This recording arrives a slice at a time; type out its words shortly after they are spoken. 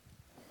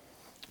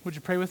Would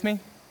you pray with me?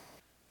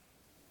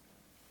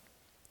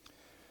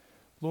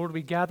 Lord,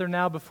 we gather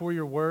now before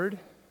your word.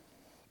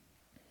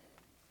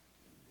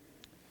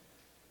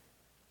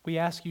 We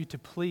ask you to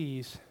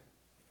please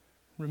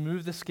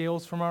remove the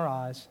scales from our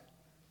eyes,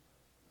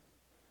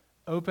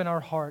 open our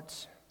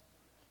hearts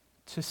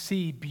to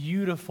see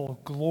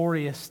beautiful,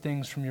 glorious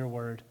things from your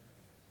word.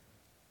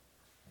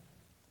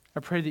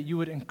 I pray that you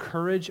would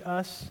encourage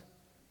us,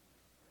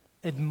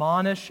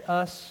 admonish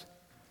us,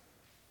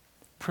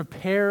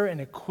 prepare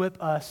and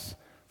equip us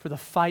for the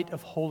fight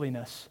of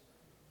holiness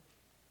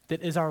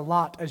that is our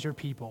lot as your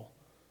people.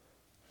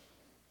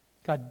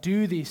 God,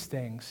 do these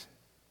things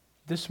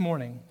this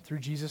morning through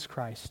Jesus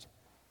Christ.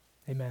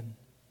 Amen.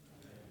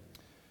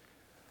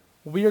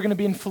 We are going to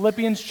be in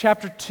Philippians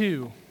chapter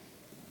 2.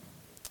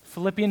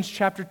 Philippians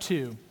chapter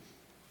 2.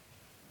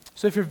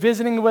 So if you're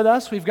visiting with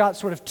us, we've got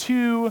sort of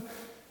two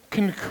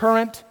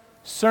concurrent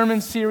sermon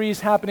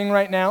series happening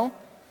right now.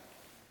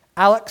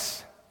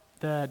 Alex,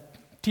 the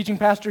teaching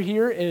pastor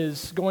here,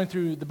 is going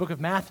through the book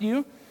of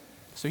Matthew.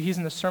 So he's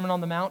in the Sermon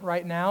on the Mount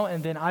right now.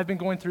 And then I've been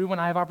going through, when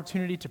I have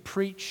opportunity, to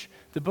preach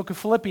the book of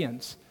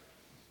Philippians.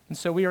 And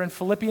so we are in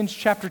Philippians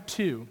chapter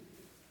 2.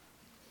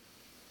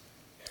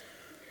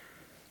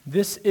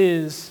 This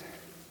is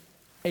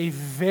a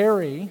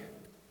very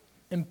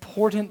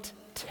important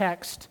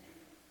text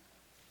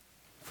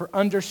for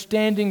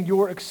understanding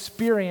your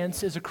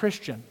experience as a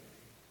Christian.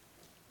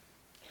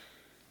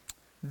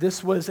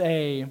 This was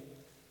an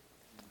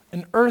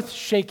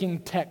earth-shaking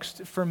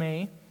text for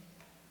me,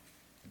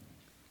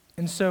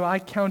 and so I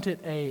count it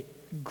a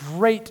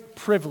great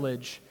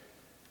privilege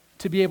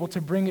to be able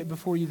to bring it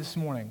before you this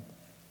morning.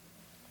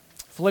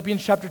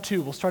 Philippians chapter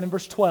 2, we'll start in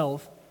verse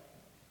 12,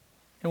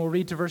 and we'll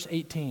read to verse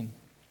 18.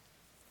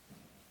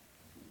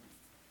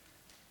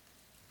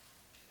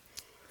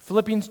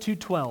 Philippians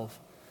 2:12.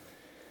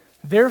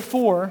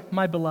 Therefore,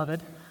 my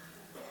beloved,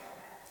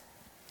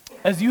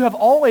 as you have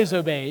always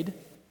obeyed,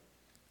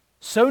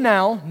 so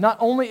now, not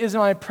only is in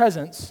my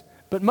presence,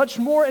 but much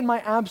more in my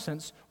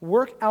absence,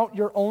 work out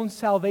your own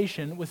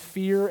salvation with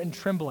fear and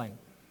trembling.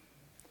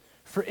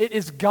 For it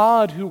is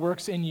God who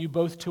works in you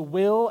both to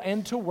will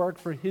and to work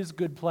for his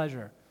good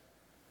pleasure.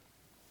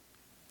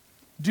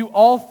 Do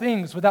all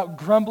things without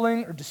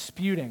grumbling or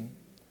disputing,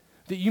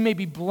 that you may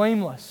be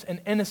blameless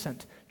and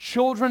innocent,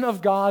 children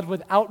of God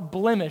without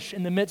blemish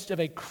in the midst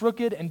of a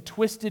crooked and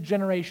twisted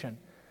generation,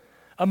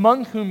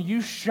 among whom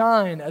you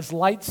shine as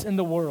lights in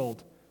the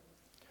world,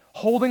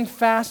 holding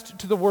fast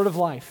to the word of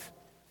life,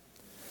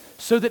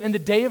 so that in the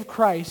day of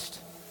Christ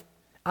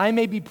I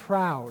may be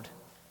proud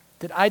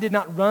that I did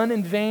not run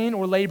in vain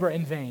or labor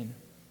in vain.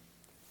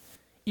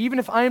 Even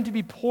if I am to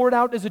be poured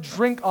out as a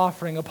drink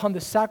offering upon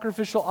the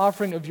sacrificial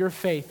offering of your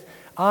faith,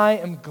 I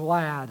am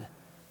glad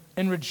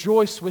and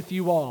rejoice with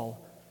you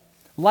all.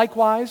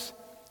 Likewise,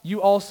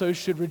 you also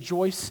should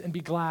rejoice and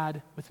be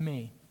glad with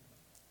me.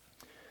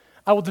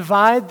 I will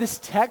divide this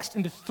text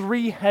into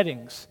three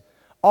headings,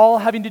 all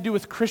having to do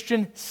with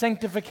Christian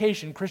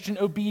sanctification, Christian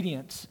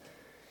obedience.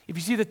 If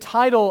you see the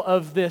title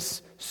of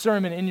this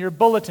sermon in your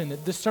bulletin,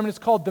 this sermon is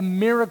called The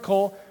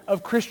Miracle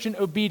of Christian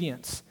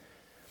Obedience.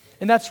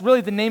 And that's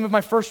really the name of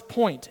my first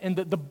point. And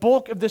the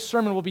bulk of this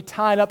sermon will be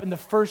tied up in the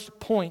first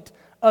point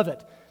of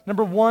it.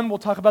 Number one, we'll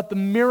talk about the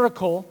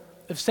miracle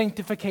of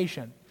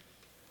sanctification.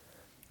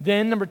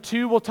 Then, number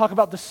two, we'll talk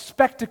about the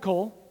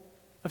spectacle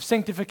of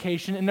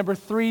sanctification. And number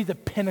three, the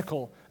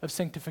pinnacle of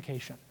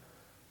sanctification.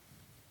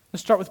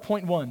 Let's start with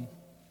point one.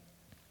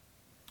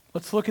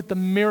 Let's look at the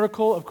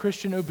miracle of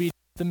Christian obedience,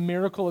 the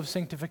miracle of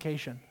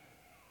sanctification.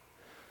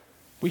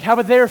 We have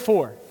a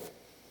therefore.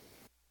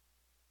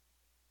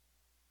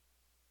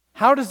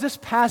 How does this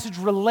passage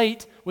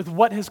relate with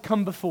what has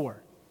come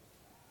before?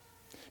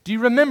 Do you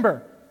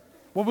remember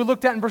what we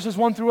looked at in verses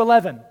 1 through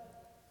 11?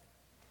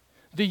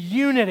 The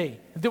unity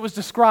that was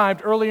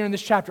described earlier in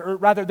this chapter, or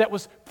rather that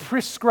was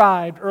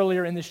prescribed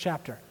earlier in this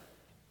chapter.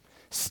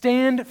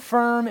 Stand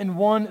firm in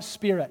one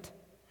spirit,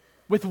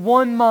 with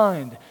one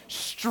mind,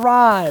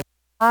 strive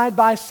side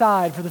by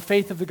side for the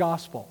faith of the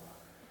gospel.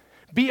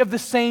 Be of the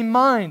same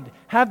mind,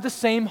 have the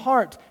same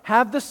heart,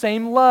 have the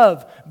same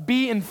love,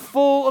 be in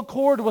full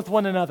accord with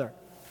one another.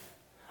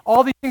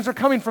 All these things are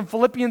coming from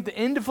Philippians, the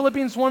end of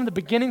Philippians 1, the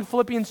beginning of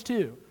Philippians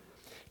 2.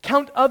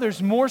 Count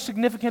others more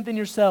significant than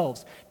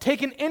yourselves.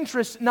 Take an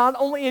interest not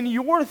only in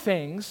your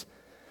things,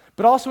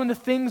 but also in the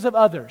things of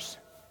others.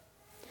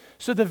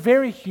 So the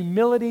very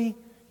humility,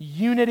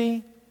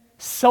 unity,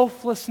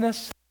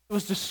 selflessness that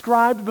was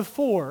described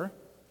before,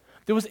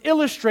 that was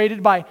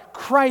illustrated by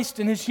Christ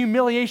in his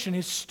humiliation,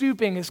 his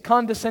stooping, his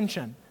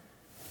condescension.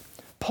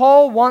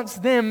 Paul wants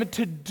them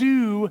to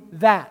do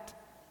that.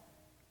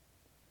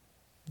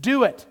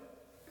 Do it.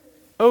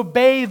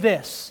 Obey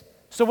this.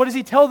 So what does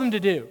he tell them to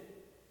do?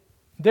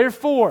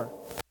 Therefore,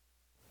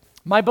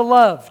 my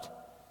beloved,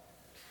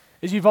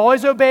 as you've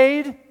always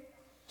obeyed,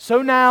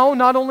 so now,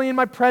 not only in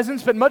my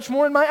presence, but much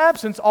more in my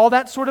absence, all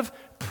that sort of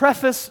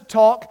preface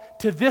talk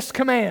to this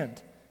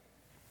command.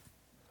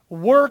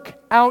 Work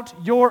out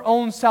your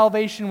own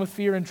salvation with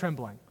fear and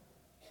trembling.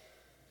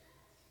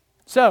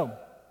 So,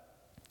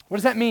 What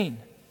does that mean?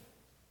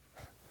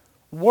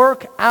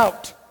 Work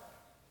out.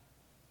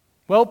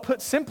 Well,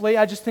 put simply,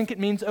 I just think it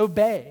means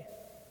obey.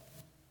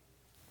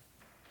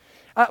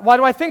 Why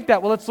do I think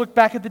that? Well, let's look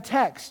back at the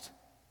text.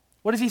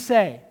 What does he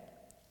say?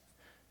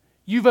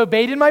 You've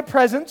obeyed in my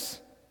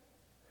presence.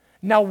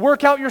 Now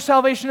work out your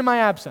salvation in my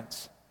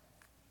absence.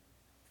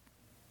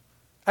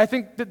 I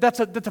think that's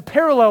a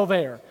parallel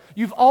there.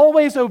 You've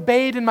always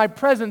obeyed in my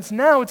presence.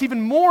 Now it's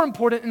even more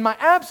important in my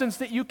absence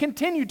that you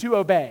continue to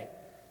obey.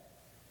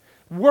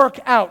 Work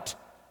out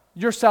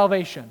your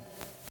salvation.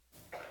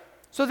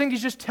 So I think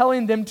he's just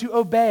telling them to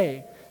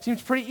obey.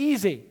 Seems pretty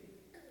easy.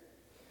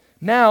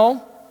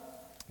 Now,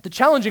 the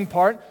challenging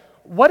part,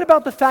 what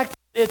about the fact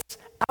that it's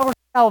our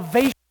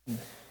salvation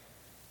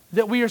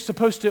that we are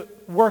supposed to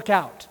work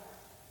out?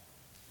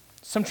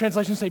 Some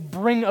translations say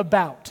bring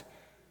about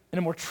in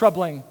a more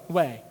troubling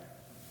way.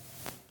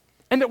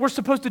 And that we're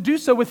supposed to do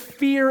so with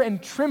fear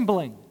and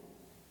trembling.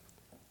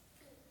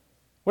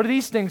 What do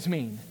these things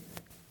mean?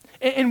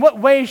 In what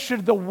way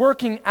should the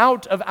working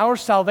out of our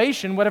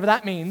salvation, whatever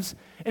that means,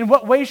 in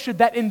what way should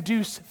that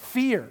induce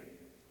fear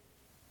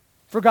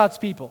for God's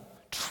people?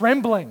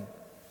 Trembling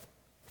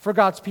for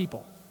God's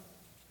people.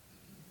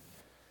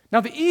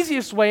 Now, the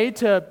easiest way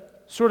to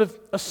sort of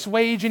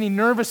assuage any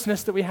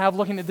nervousness that we have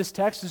looking at this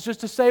text is just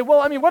to say,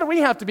 well, what do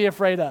we have to be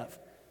afraid of?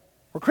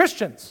 We're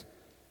Christians.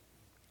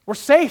 We're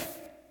safe,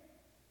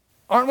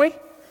 aren't we?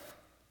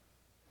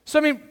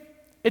 So,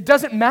 it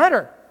doesn't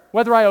matter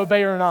whether I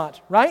obey or not,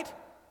 right?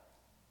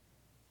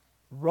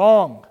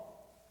 Wrong.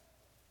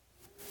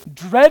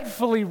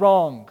 Dreadfully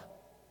wrong.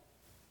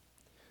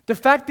 The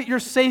fact that you're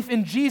safe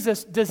in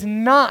Jesus does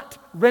not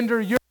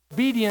render your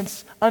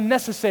obedience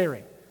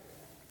unnecessary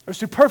or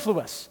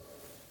superfluous.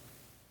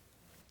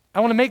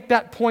 I want to make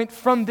that point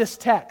from this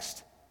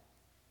text.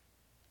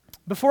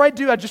 Before I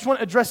do, I just want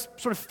to address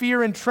sort of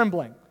fear and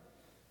trembling.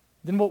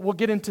 Then we'll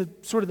get into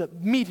sort of the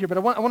meat here, but I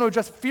want to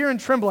address fear and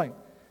trembling.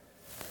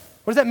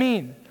 What does that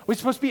mean? Are we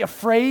supposed to be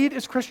afraid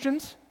as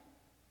Christians?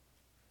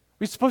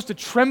 Are we supposed to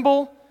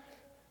tremble?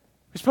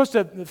 Are we supposed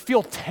to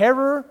feel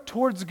terror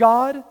towards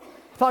God?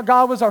 I thought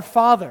God was our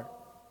Father.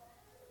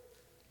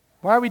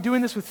 Why are we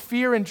doing this with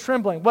fear and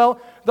trembling?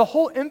 Well, the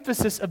whole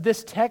emphasis of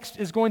this text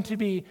is going to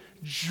be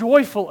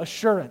joyful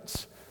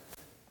assurance.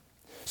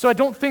 So I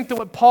don't think that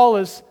what Paul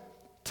is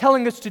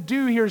telling us to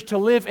do here is to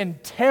live in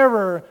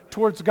terror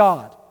towards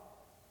God.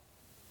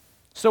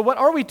 So what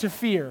are we to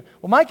fear?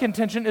 Well, my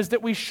contention is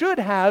that we should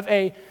have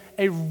a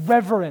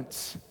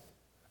reverence,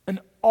 an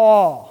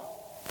awe,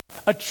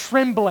 a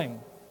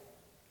trembling.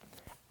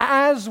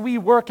 As we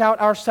work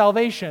out our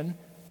salvation,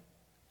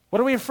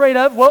 what are we afraid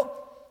of? Well,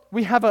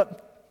 we have a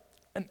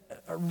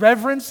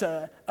reverence,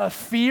 a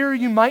fear,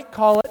 you might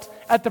call it,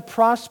 at the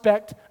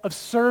prospect of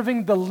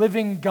serving the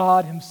living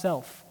God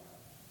himself.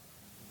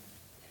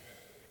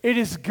 It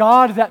is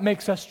God that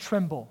makes us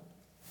tremble.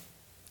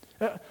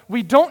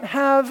 We don't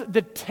have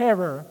the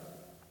terror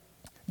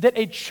that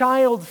a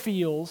child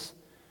feels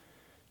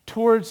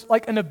towards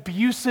like an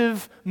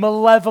abusive,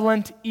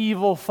 malevolent,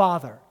 evil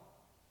father.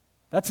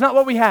 That's not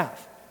what we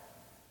have.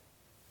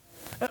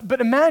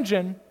 But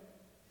imagine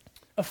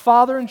a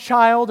father and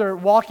child are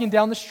walking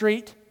down the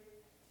street,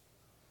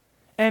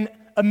 and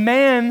a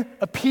man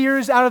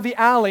appears out of the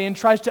alley and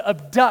tries to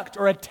abduct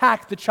or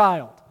attack the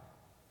child.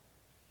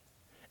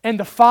 And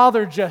the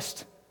father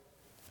just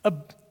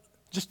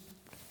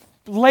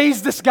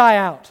lays this guy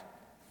out,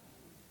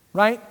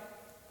 right?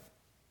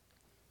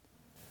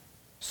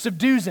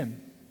 Subdues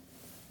him,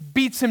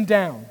 beats him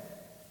down.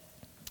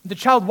 The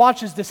child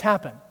watches this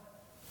happen.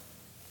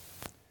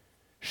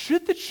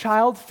 Should the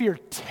child fear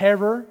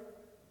terror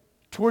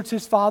towards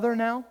his father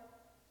now?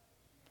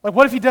 Like,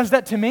 what if he does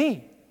that to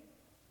me?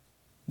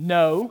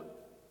 No.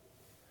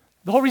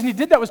 The whole reason he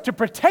did that was to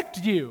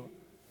protect you,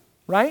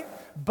 right?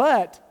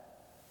 But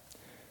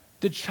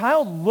the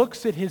child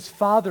looks at his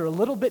father a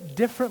little bit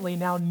differently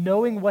now,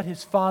 knowing what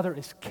his father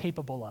is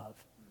capable of,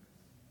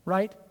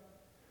 right?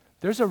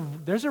 There's a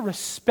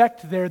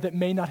respect there that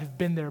may not have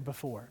been there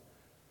before.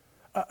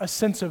 A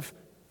sense of,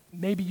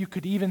 maybe you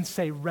could even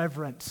say,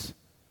 reverence.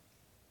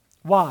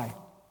 Why?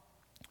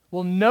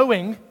 Well,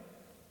 knowing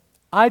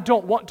I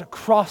don't want to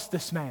cross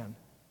this man.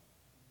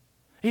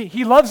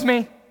 He loves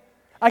me.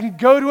 I can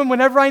go to him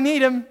whenever I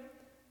need him.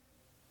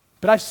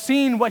 But I've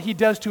seen what he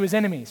does to his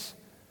enemies.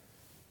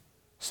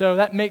 So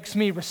that makes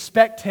me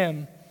respect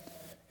him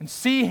and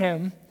see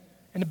him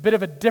in a bit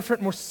of a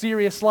different, more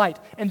serious light.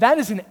 And that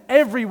is in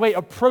every way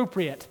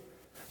appropriate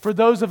for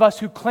those of us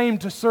who claim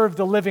to serve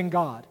the living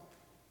God,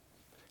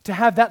 to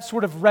have that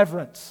sort of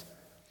reverence.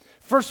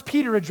 1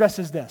 Peter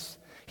addresses this.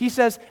 He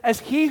says, as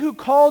he who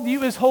called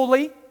you is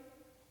holy,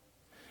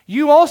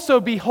 you also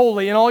be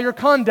holy in all your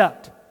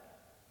conduct.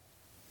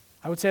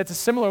 I would say it's a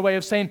similar way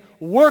of saying,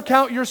 work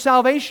out your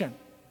salvation.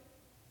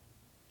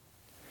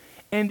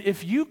 And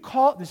if you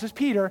call, this is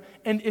Peter,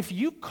 and if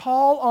you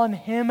call on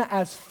him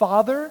as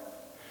Father,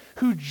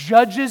 who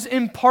judges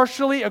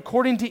impartially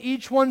according to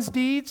each one's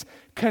deeds,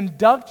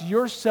 conduct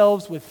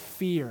yourselves with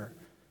fear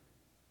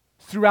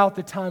throughout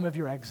the time of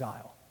your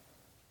exile.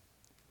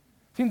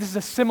 I think this is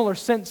a similar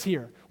sense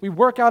here. We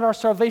work out our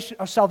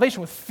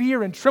salvation with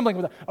fear and trembling,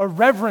 with a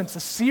reverence, a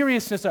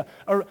seriousness,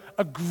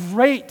 a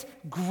great,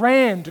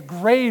 grand,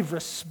 grave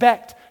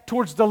respect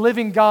towards the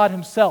living God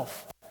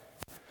himself.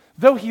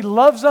 Though he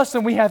loves us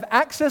and we have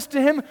access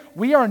to him,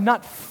 we are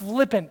not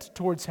flippant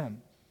towards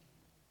him.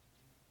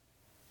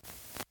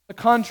 The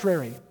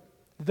contrary,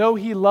 though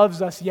he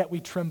loves us, yet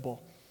we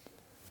tremble.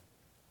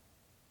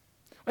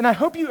 And I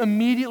hope you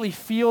immediately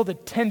feel the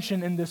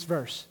tension in this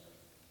verse.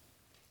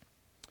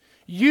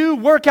 You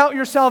work out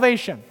your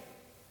salvation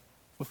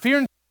with fear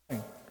and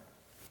trembling.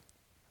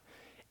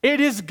 It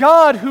is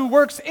God who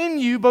works in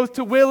you both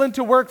to will and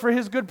to work for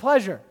his good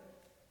pleasure.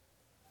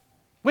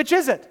 Which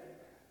is it?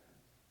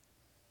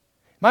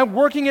 Am I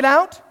working it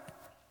out?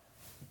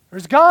 Or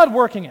is God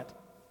working it?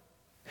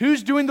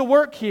 Who's doing the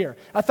work here?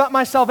 I thought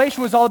my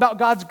salvation was all about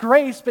God's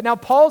grace, but now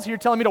Paul's here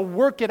telling me to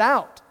work it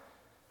out,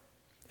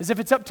 as if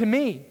it's up to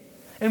me.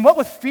 And what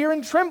with fear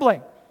and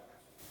trembling?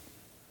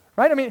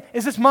 Right? I mean,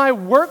 is this my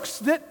works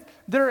that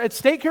are at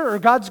stake here, or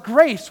God's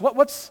grace?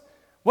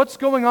 What's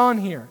going on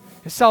here?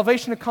 Is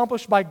salvation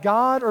accomplished by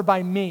God or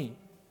by me?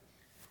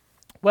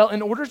 Well,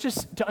 in order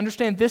to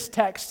understand this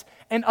text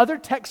and other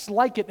texts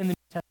like it in the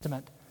New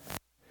Testament,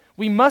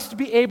 we must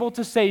be able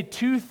to say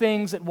two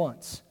things at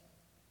once.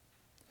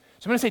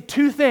 So I'm going to say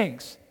two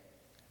things.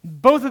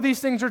 Both of these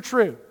things are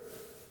true.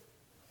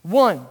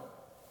 One,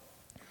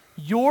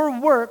 your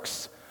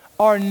works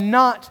are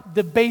not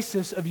the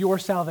basis of your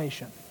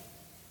salvation.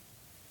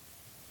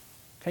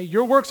 Okay,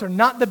 your works are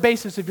not the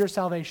basis of your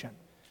salvation.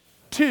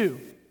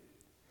 Two,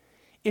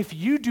 if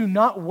you do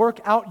not work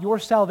out your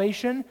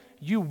salvation,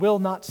 you will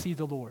not see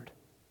the Lord.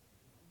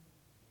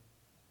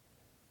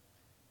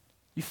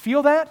 You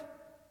feel that?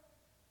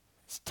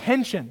 It's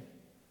tension.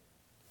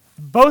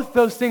 Both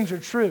those things are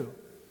true.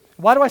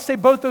 Why do I say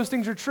both those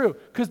things are true?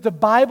 Because the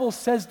Bible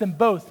says them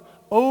both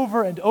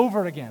over and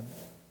over again.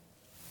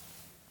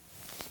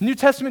 The New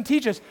Testament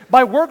teaches,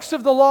 by works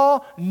of the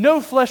law,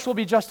 no flesh will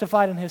be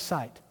justified in his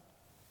sight.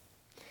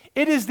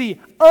 It is the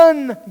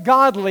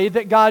ungodly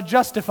that God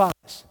justifies.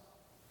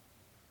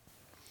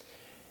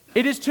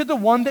 It is to the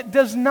one that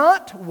does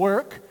not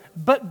work,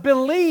 but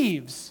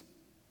believes.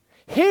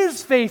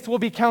 His faith will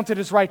be counted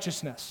as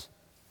righteousness.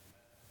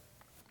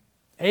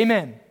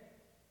 Amen.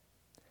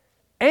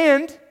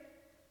 And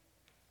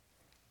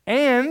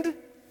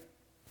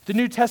the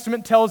New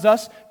Testament tells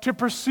us to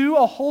pursue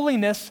a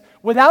holiness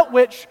without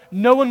which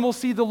no one will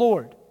see the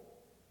Lord.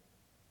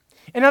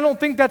 And I don't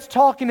think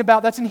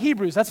that's in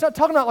Hebrews. That's not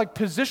talking about like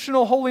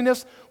positional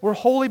holiness. We're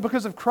holy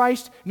because of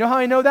Christ. You know how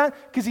I know that?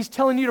 Because he's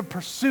telling you to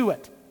pursue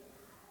it.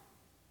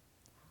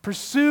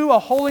 Pursue a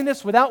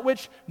holiness without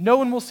which no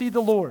one will see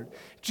the Lord.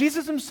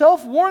 Jesus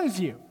himself warns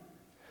you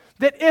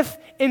that if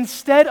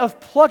instead of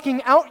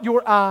plucking out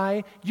your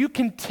eye, you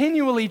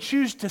continually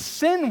choose to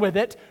sin with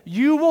it,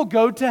 you will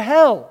go to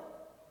hell.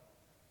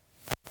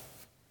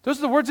 Those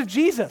are the words of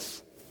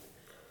Jesus.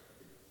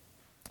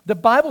 The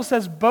Bible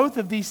says both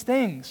of these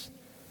things.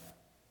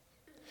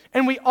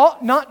 And we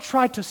ought not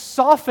try to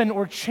soften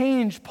or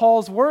change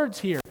Paul's words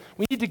here.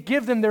 We need to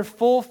give them their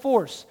full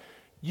force.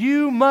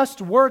 You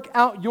must work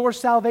out your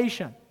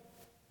salvation.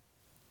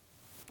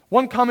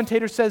 One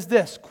commentator says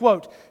this,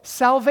 quote,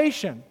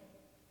 salvation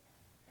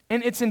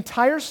in its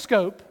entire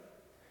scope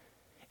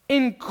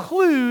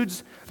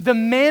includes the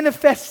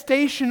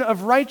manifestation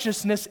of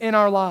righteousness in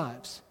our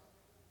lives.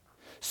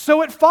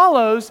 So it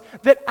follows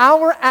that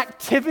our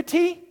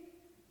activity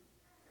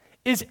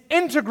is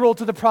integral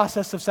to the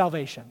process of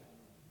salvation.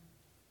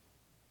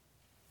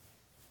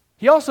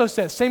 He also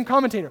says, same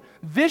commentator,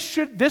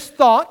 this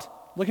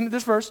thought, looking at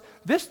this verse,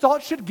 this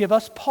thought should give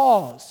us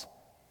pause.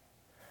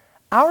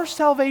 Our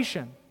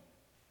salvation,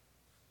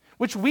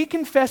 which we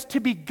confess to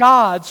be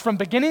God's from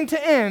beginning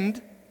to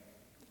end,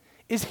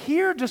 is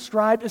here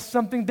described as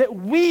something that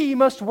we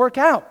must work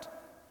out,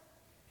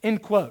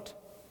 end quote.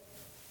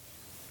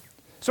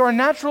 So our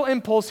natural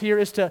impulse here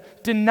is to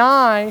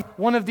deny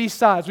one of these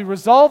sides. We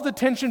resolve the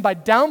tension by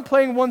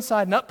downplaying one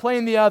side and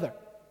upplaying the other.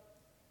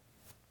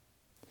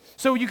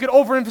 So you could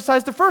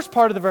overemphasize the first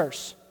part of the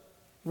verse.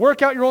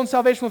 Work out your own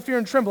salvation with fear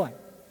and trembling.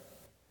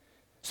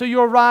 So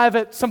you arrive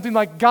at something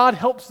like, God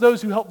helps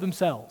those who help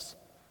themselves.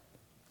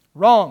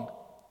 Wrong.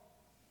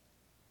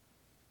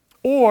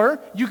 Or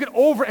you could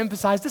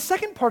overemphasize the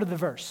second part of the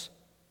verse,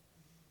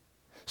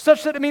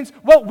 such that it means,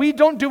 well, we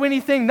don't do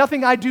anything,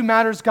 nothing I do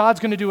matters, God's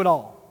going to do it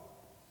all.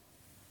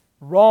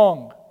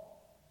 Wrong.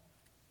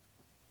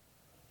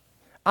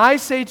 I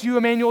say to you,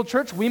 Emmanuel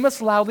Church, we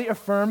must loudly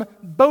affirm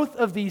both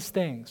of these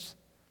things.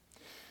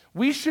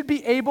 We should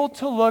be able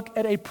to look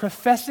at a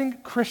professing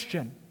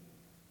Christian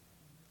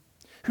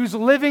who's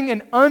living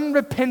in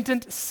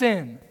unrepentant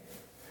sin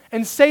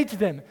and say to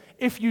them,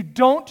 if you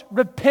don't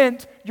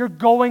repent, you're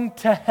going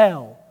to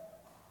hell.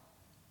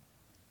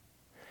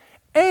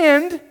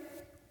 And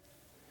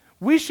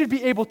we should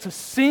be able to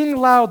sing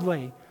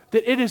loudly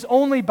that it is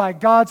only by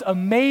God's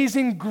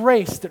amazing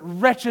grace that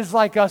wretches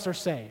like us are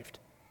saved,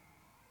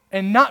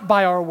 and not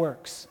by our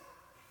works.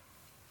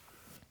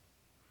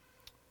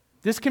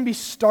 This can be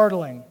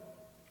startling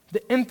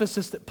the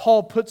emphasis that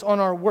Paul puts on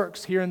our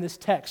works here in this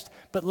text.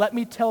 But let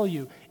me tell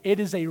you, it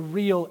is a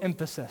real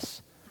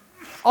emphasis.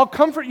 I'll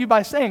comfort you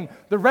by saying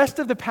the rest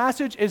of the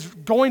passage is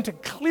going to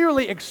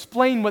clearly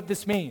explain what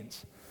this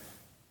means.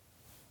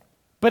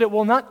 But it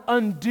will not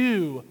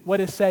undo what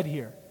is said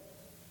here.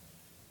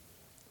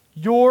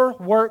 Your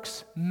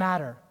works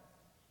matter.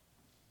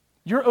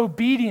 Your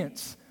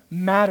obedience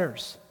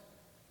matters.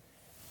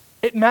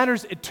 It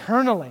matters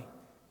eternally.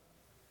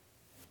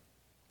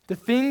 The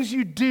things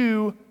you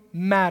do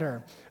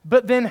matter.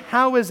 But then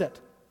how is it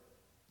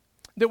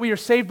that we are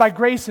saved by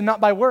grace and not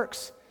by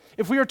works?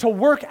 If we are to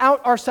work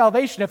out our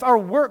salvation, if our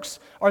works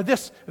are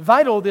this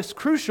vital, this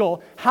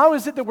crucial, how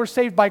is it that we're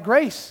saved by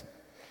grace?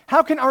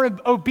 How can our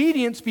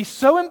obedience be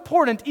so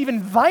important,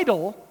 even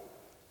vital,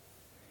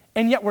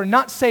 and yet we're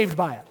not saved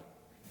by it?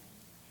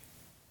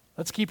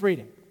 Let's keep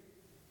reading.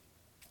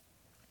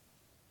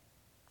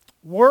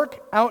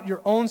 Work out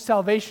your own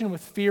salvation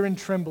with fear and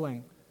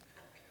trembling.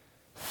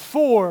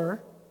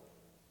 For,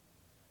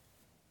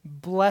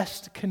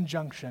 blessed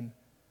conjunction,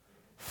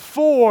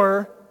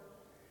 for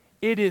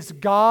it is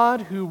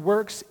God who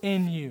works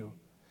in you,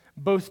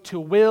 both to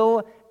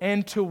will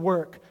and to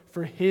work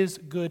for His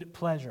good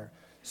pleasure.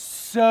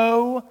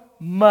 So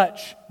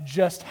much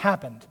just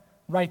happened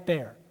right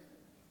there.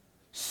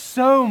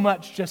 So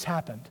much just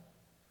happened.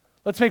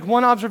 Let's make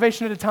one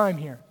observation at a time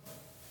here.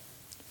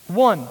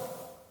 One,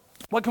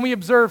 what can we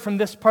observe from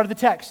this part of the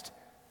text?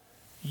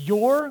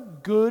 Your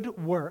good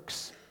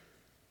works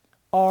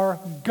are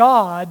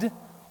God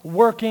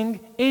working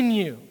in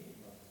you.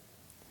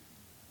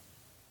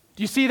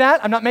 Do you see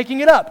that? I'm not making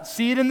it up.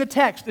 See it in the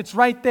text. It's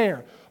right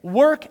there.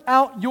 Work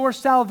out your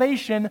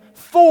salvation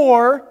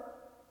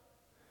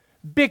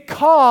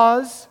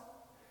because,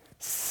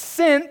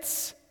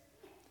 since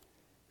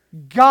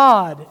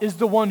God is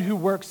the one who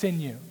works in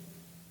you.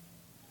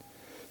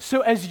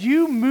 So as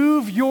you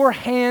move your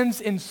hands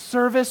in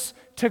service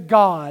to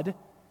God,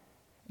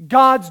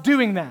 God's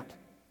doing that.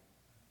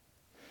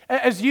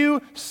 As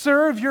you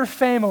serve your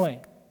family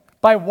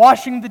by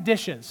washing the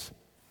dishes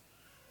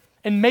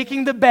and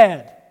making the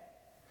bed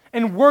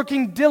and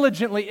working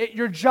diligently at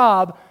your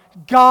job,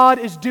 God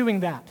is doing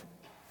that.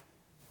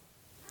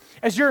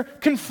 As you're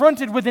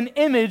confronted with an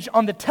image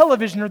on the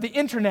television or the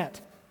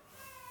internet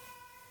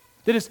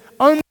that is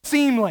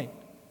unseemly,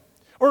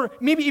 or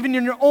maybe even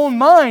in your own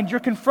mind, you're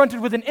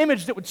confronted with an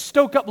image that would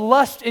stoke up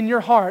lust in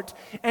your heart,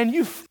 and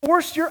you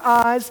force your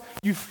eyes,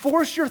 you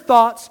force your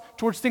thoughts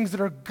towards things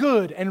that are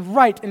good and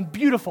right and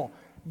beautiful.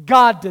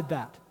 God did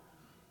that.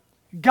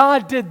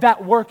 God did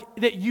that work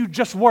that you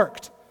just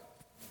worked.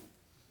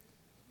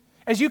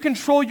 As you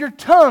control your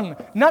tongue,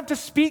 not to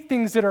speak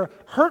things that are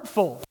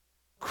hurtful,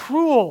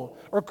 cruel,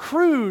 or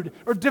crude,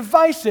 or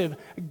divisive,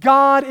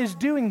 God is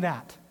doing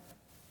that.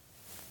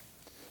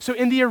 So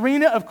in the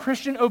arena of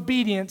Christian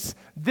obedience,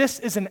 this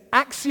is an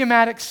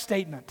axiomatic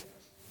statement.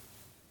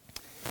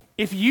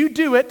 If you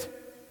do it,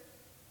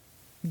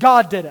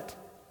 God did it.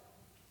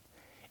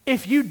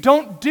 If you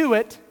don't do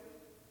it,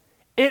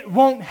 it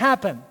won't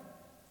happen.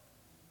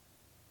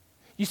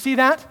 You see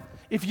that?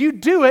 If you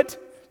do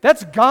it,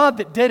 that's God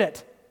that did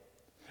it.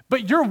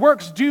 But your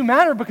works do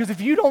matter, because if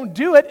you don't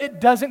do it,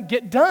 it doesn't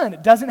get done.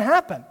 It doesn't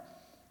happen.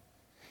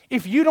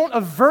 If you don't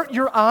avert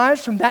your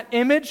eyes from that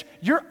image,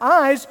 your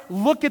eyes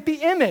look at the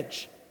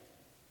image.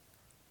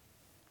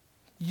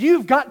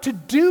 You've got to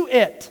do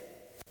it.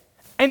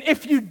 And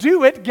if you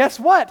do it, guess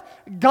what?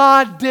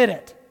 God did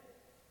it.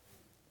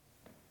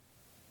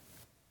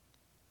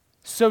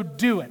 So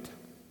do it.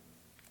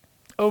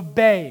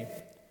 Obey.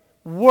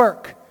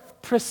 Work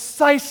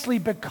precisely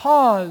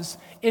because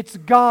it's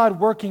God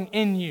working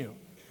in you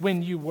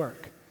when you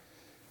work.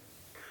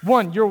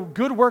 One, your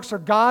good works are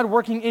God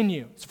working in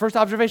you. It's the first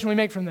observation we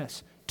make from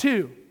this.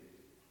 Two,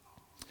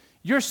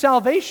 your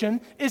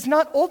salvation is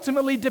not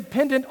ultimately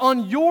dependent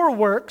on your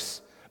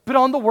works, but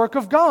on the work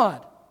of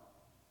God.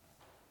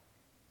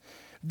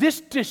 This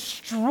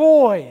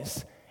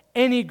destroys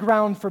any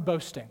ground for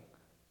boasting,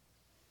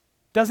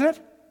 doesn't it?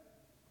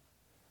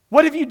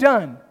 What have you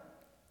done?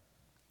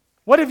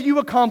 What have you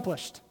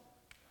accomplished?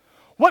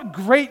 What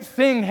great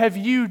thing have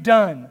you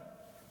done?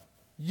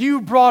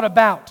 You brought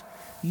about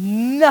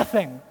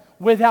nothing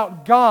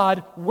without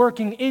God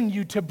working in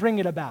you to bring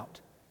it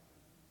about.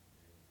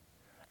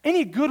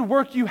 Any good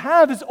work you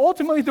have is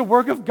ultimately the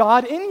work of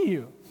God in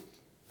you.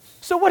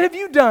 So what have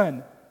you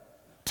done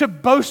to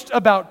boast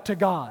about to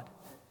God?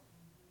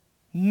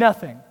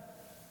 Nothing.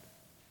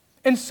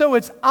 And so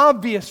it's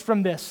obvious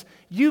from this,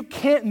 you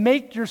can't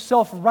make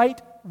yourself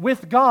right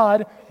with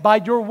God by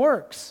your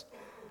works.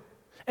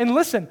 And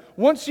listen,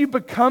 once you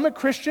become a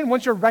Christian,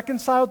 once you're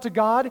reconciled to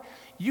God,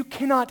 you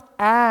cannot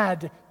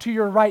add to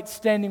your right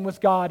standing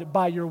with God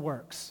by your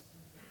works.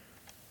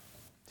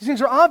 These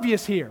things are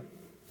obvious here.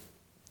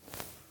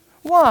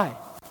 Why?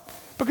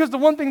 Because the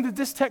one thing that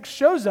this text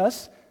shows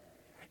us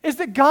is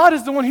that God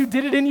is the one who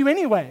did it in you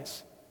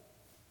anyways.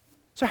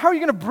 So how are you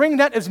going to bring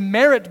that as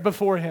merit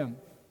before Him?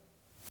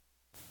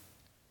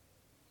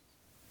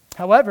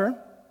 However,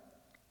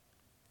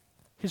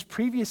 his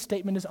previous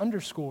statement is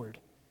underscored.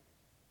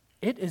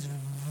 it is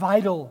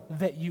vital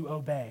that you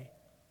obey.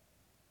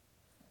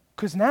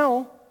 Because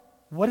now,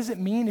 what does it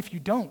mean if you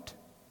don't?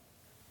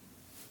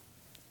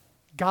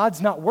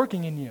 God's not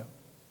working in you.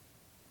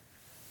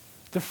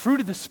 The fruit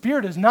of the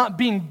Spirit is not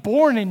being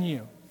born in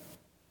you.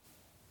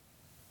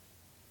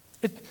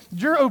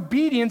 Your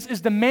obedience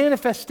is the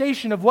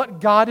manifestation of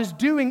what God is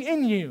doing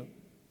in you.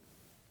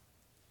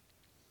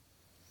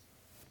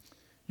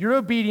 Your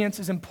obedience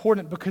is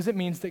important because it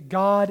means that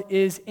God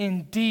is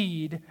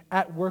indeed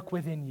at work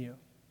within you.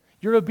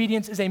 Your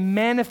obedience is a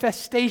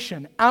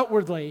manifestation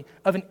outwardly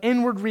of an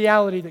inward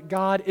reality that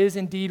God is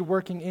indeed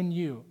working in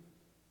you.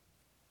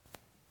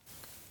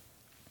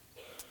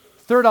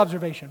 Third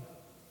observation.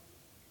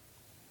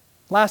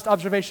 Last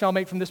observation I'll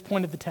make from this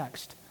point of the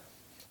text.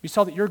 We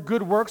saw that your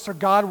good works are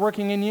God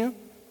working in you.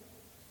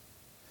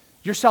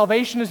 Your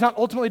salvation is not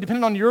ultimately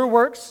dependent on your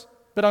works,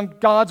 but on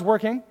God's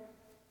working.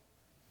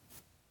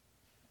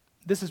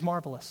 This is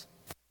marvelous.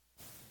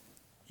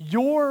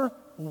 Your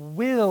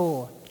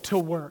will to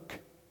work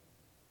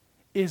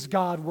is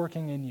God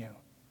working in you.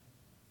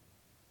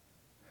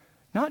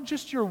 Not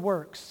just your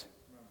works.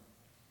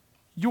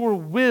 Your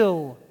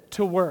will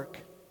to work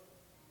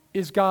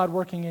is God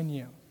working in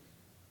you.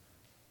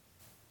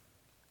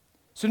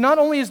 So not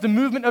only is the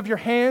movement of your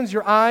hands,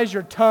 your eyes,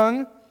 your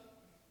tongue,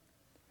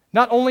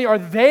 not only are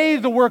they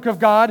the work of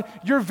God,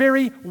 your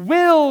very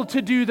will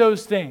to do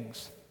those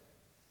things,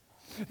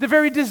 the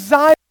very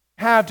desire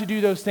you have to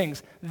do those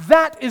things,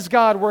 that is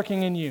God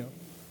working in you.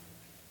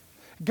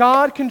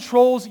 God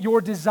controls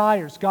your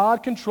desires.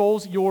 God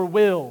controls your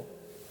will.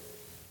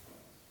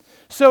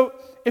 So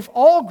if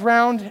all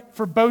ground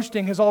for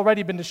boasting has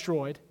already been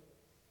destroyed,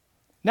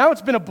 now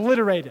it's been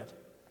obliterated.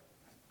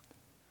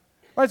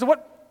 All right, so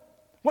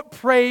what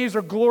praise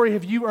or glory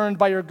have you earned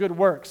by your good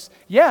works?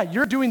 Yeah,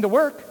 you're doing the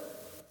work.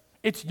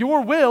 It's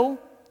your will,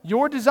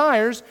 your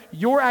desires,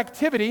 your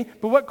activity,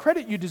 but what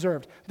credit you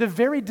deserved. The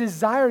very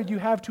desire you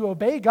have to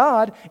obey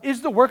God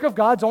is the work of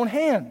God's own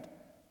hand.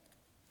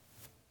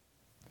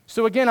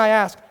 So again, I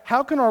ask,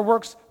 how can our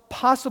works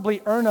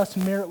possibly earn us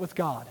merit with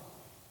God?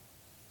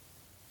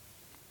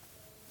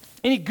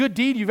 Any good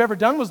deed you've ever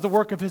done was the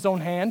work of His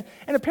own hand,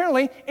 and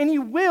apparently any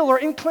will or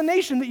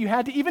inclination that you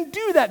had to even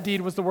do that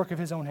deed was the work of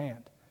His own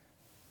hand.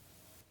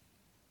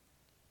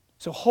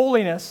 So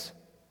holiness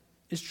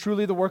is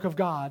truly the work of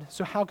God,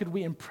 so how could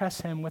we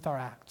impress Him with our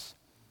acts?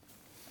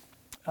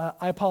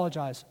 I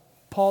apologize.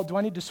 Paul, do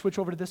I need to switch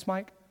over to this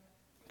mic?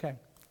 Okay.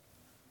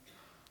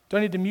 Do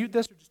I need to mute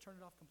this or just turn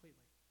it off completely?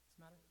 Does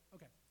it matter?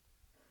 Okay.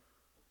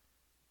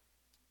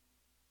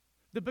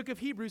 The book of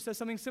Hebrews says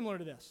something similar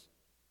to this.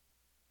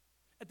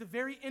 At the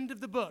very end of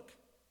the book,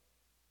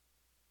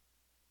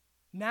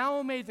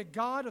 now may the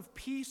God of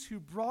peace, who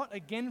brought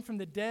again from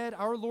the dead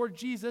our Lord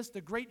Jesus,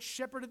 the great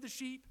shepherd of the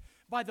sheep,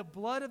 by the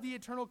blood of the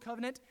eternal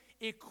covenant,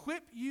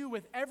 equip you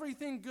with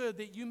everything good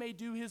that you may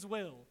do His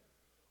will,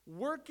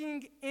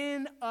 working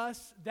in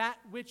us that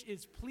which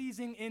is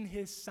pleasing in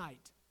His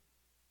sight.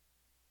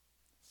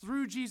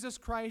 Through Jesus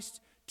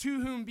Christ,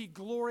 to whom be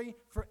glory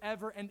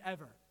forever and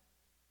ever.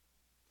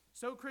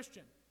 So,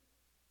 Christian,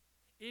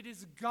 it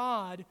is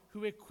God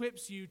who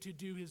equips you to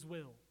do His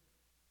will.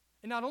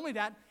 And not only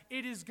that,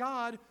 it is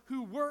God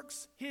who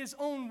works His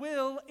own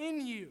will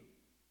in you.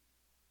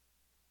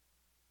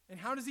 And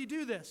how does He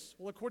do this?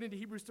 Well, according to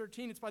Hebrews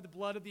 13, it's by the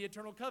blood of the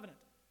eternal covenant.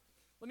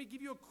 Let me give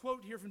you a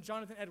quote here from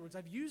Jonathan Edwards.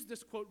 I've used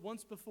this quote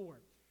once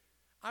before.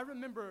 I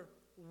remember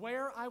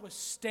where I was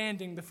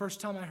standing the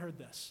first time I heard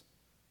this.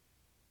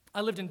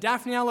 I lived in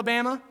Daphne,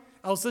 Alabama.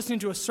 I was listening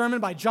to a sermon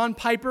by John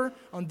Piper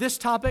on this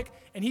topic,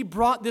 and he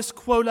brought this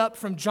quote up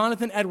from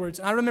Jonathan Edwards.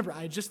 And I remember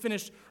I had just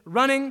finished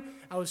running.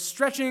 I was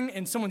stretching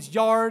in someone's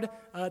yard,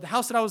 the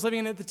house that I was living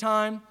in at the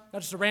time,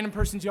 not just a random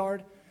person's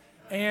yard.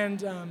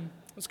 And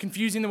it was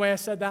confusing the way I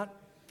said that.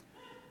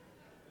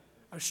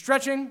 I was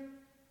stretching.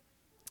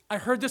 I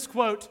heard this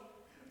quote.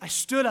 I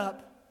stood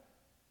up,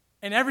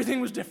 and everything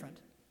was different.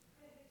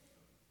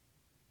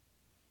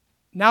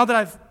 Now that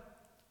I've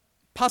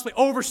possibly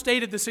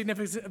overstated the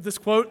significance of this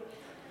quote,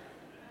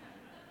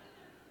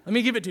 let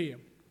me give it to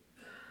you.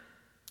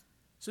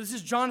 So this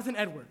is Jonathan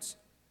Edwards.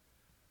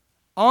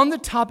 On the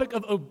topic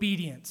of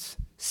obedience,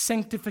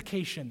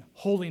 sanctification,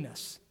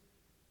 holiness.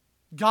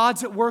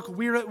 God's at work,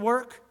 we're at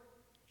work.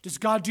 Does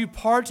God do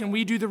part and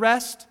we do the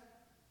rest?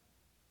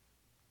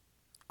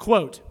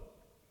 Quote,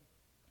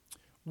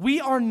 we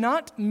are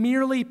not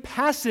merely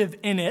passive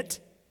in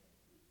it,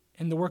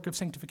 in the work of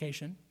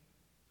sanctification,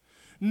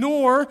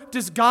 nor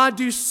does God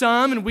do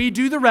some and we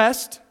do the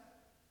rest,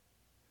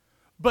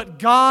 but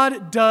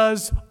God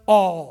does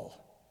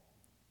all.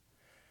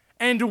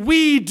 And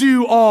we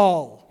do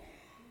all.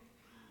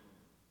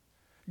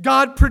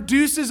 God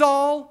produces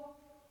all,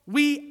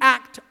 we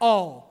act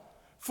all.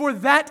 For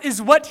that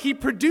is what He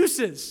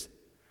produces,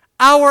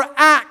 our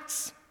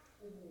acts.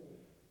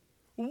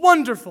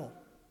 Wonderful.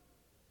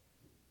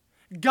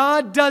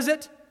 God does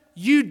it,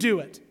 you do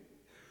it.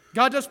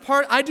 God does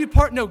part, I do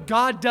part. No,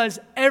 God does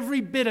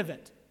every bit of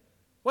it.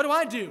 What do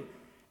I do?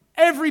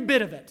 Every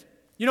bit of it.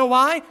 You know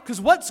why?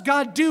 Because what's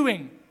God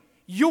doing?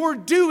 Your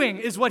doing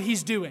is what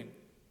he's doing.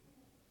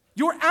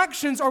 Your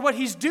actions are what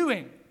he's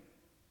doing.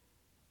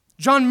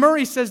 John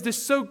Murray says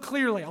this so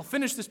clearly. I'll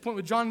finish this point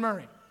with John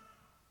Murray.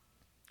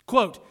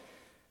 Quote,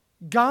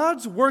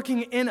 God's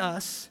working in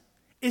us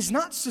is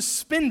not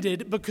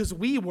suspended because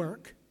we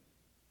work,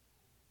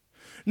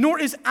 nor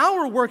is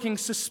our working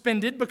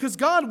suspended because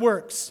God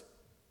works.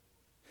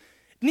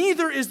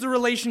 Neither is the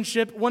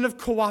relationship one of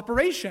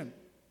cooperation,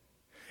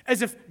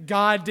 as if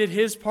God did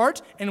his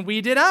part and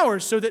we did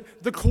ours, so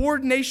that the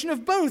coordination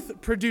of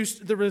both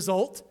produced the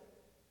result.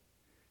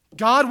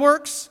 God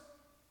works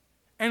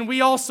and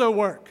we also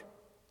work.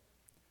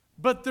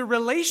 But the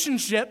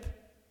relationship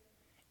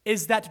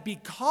is that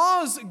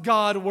because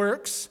God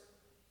works,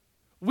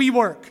 we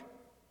work.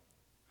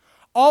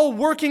 All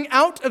working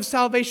out of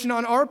salvation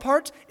on our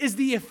part is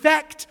the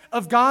effect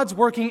of God's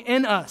working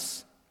in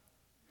us.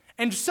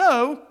 And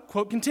so,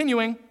 quote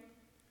continuing,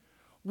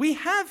 we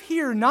have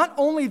here not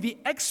only the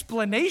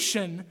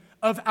explanation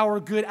of our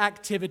good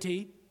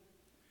activity,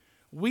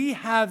 we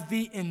have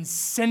the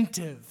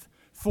incentive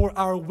for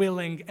our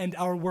willing and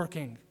our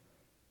working.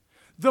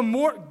 The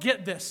more,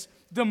 get this,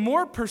 the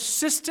more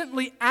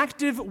persistently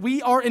active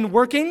we are in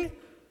working,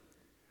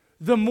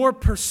 the more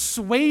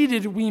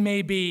persuaded we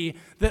may be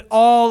that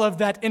all of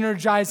that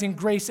energizing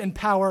grace and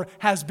power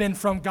has been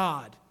from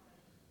God.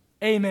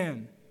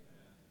 Amen.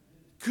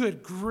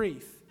 Good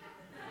grief.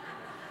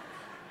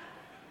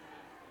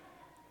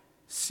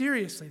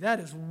 Seriously, that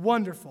is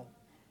wonderful.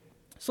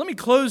 So let me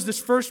close this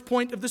first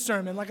point of the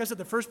sermon. Like I said,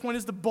 the first point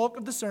is the bulk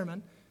of the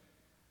sermon.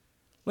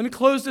 Let me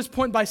close this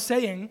point by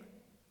saying,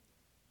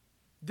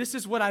 this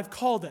is what I've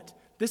called it.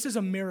 This is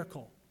a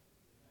miracle.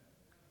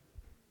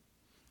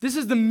 This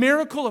is the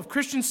miracle of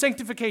Christian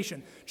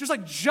sanctification. Just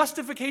like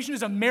justification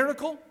is a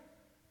miracle,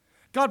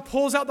 God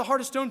pulls out the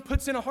heart of stone,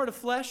 puts in a heart of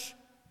flesh.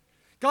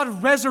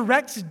 God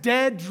resurrects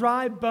dead,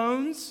 dry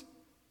bones.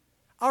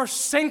 Our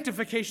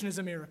sanctification is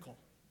a miracle.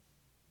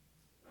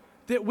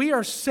 That we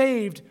are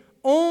saved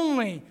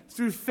only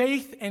through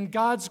faith and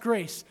God's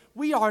grace.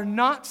 We are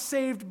not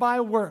saved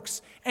by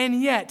works,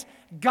 and yet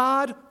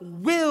God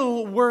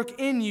will work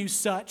in you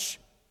such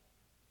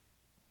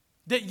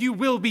that you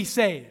will be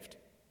saved.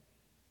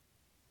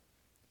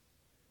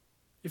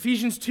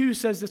 Ephesians 2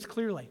 says this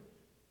clearly.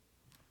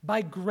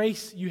 By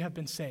grace you have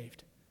been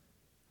saved,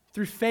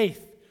 through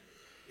faith.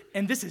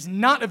 And this is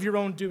not of your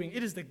own doing.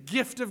 It is the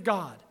gift of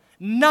God,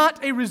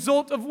 not a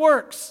result of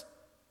works,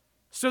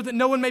 so that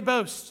no one may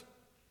boast.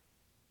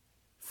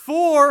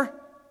 For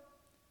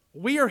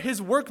we are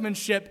his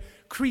workmanship,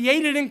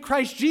 created in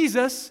Christ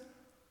Jesus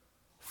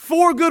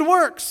for good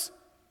works,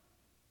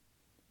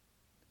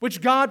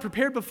 which God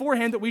prepared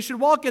beforehand that we should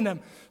walk in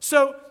them.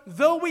 So,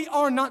 though we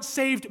are not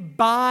saved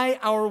by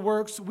our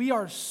works, we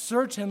are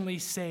certainly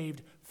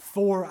saved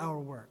for our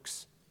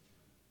works.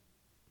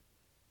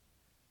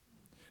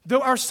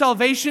 Though our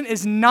salvation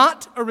is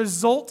not a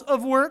result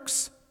of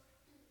works,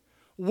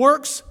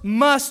 works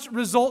must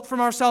result from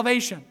our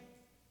salvation.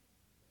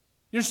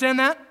 You understand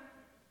that?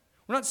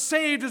 We're not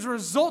saved as a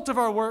result of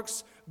our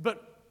works,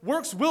 but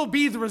works will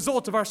be the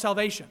result of our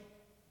salvation.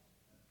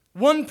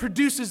 One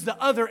produces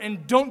the other,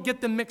 and don't get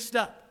them mixed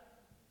up.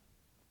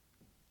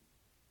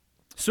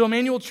 So,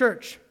 Emmanuel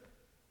Church,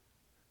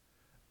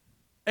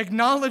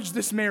 acknowledge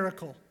this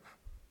miracle.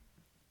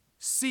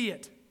 See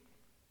it.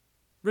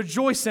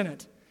 Rejoice in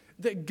it.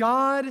 That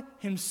God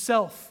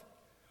himself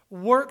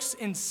works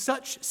in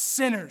such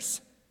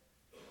sinners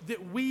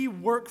that we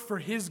work for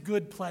his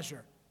good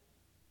pleasure.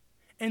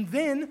 And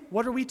then,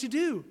 what are we to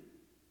do?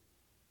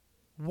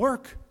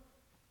 Work.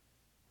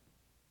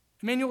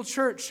 Emmanuel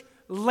Church,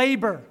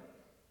 labor.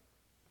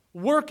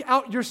 Work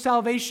out your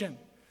salvation.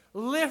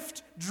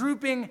 Lift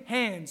drooping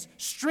hands.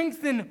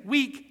 Strengthen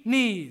weak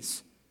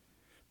knees.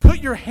 Put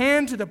your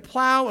hand to the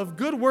plow of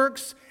good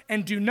works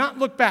and do not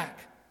look back.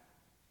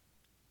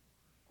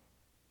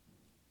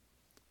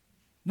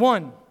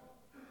 1,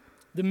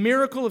 the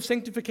miracle of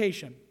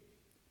sanctification.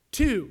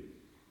 2,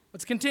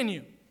 let's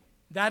continue.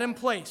 That in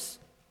place.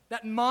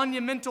 That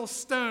monumental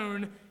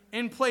stone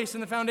in place in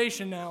the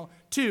foundation now.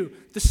 2,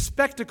 the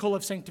spectacle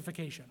of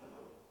sanctification.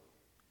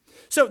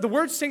 So the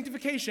word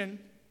sanctification,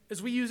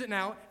 as we use it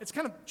now, it's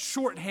kind of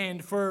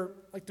shorthand for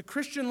like the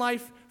Christian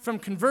life from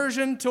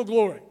conversion till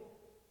glory.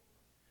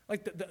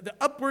 Like the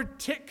upward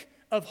tick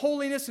of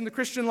holiness in the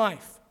Christian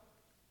life.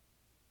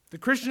 The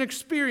Christian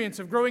experience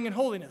of growing in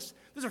holiness.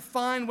 Those are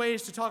fine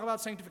ways to talk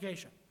about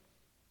sanctification.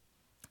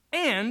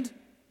 And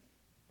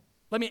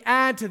let me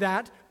add to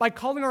that by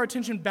calling our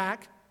attention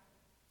back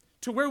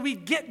to where we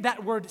get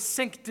that word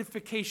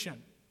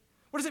sanctification.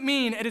 What does it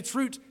mean at its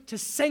root to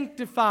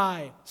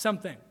sanctify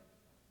something?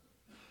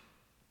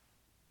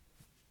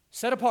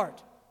 Set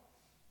apart,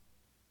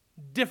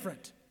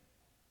 different,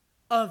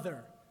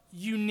 other,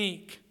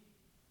 unique,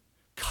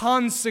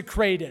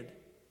 consecrated,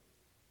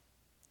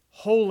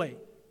 holy.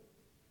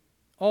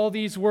 All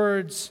these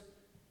words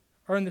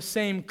are in the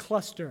same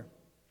cluster.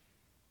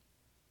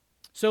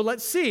 So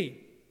let's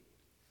see.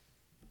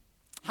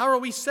 How are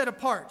we set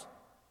apart?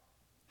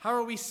 How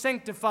are we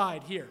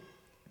sanctified here?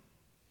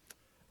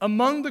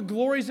 Among the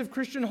glories of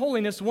Christian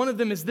holiness, one of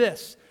them is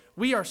this: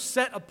 we are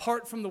set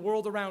apart from the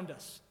world around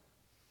us.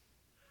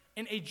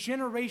 In a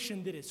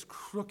generation that is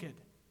crooked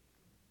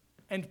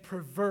and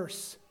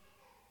perverse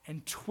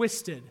and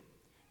twisted,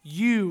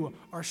 you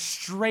are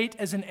straight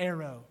as an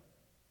arrow,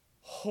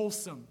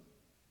 wholesome,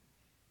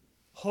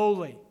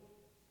 holy.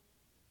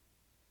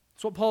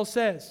 That's what Paul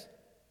says.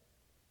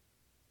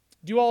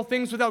 Do all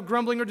things without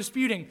grumbling or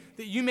disputing,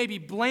 that you may be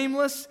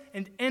blameless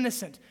and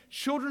innocent,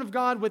 children of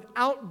God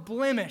without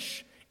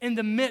blemish in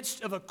the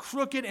midst of a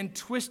crooked and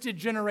twisted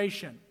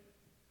generation.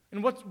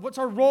 And what's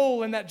our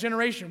role in that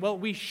generation? Well,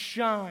 we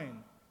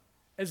shine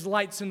as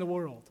lights in the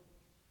world.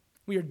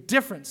 We are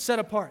different, set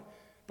apart.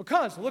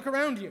 Because, look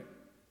around you.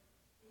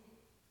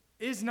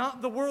 Is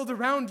not the world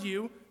around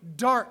you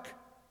dark,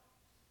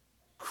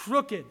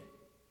 crooked,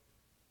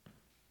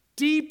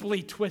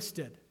 deeply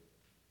twisted?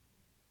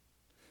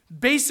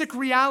 Basic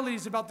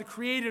realities about the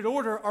created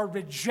order are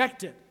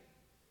rejected.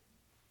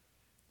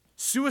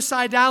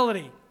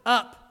 Suicidality,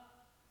 up.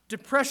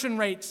 Depression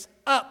rates,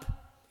 up.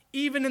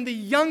 Even in the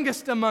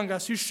youngest among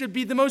us, who should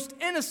be the most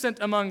innocent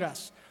among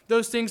us,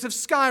 those things have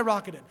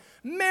skyrocketed.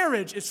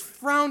 Marriage is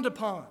frowned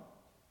upon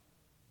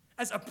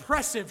as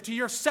oppressive to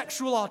your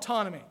sexual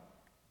autonomy.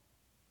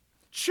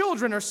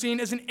 Children are seen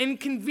as an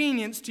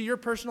inconvenience to your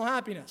personal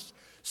happiness.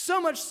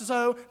 So much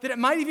so that it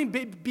might even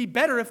be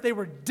better if they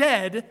were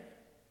dead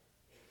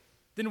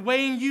than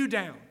weighing you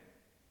down.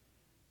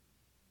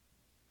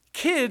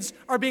 Kids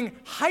are being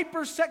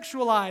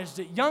hypersexualized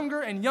at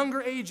younger and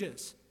younger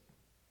ages.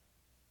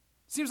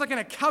 Seems like in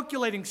a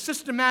calculating,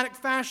 systematic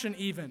fashion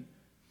even.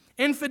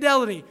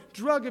 Infidelity,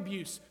 drug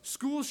abuse,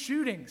 school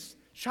shootings,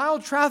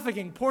 child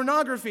trafficking,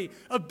 pornography,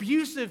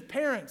 abusive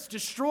parents,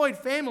 destroyed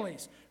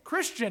families.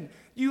 Christian,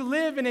 you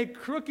live in a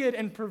crooked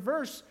and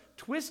perverse,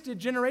 twisted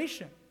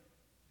generation.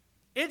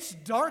 It's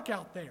dark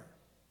out there.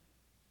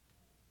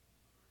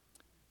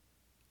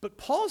 But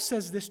Paul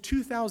says this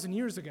 2,000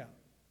 years ago.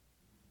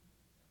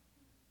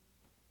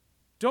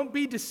 Don't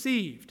be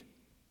deceived.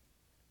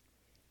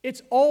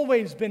 It's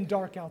always been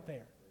dark out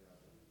there.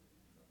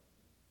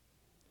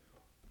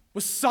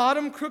 Was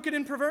Sodom crooked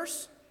and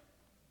perverse?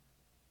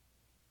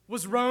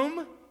 Was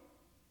Rome?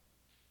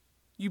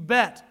 You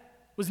bet.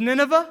 Was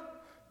Nineveh?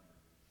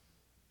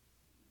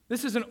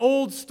 This is an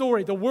old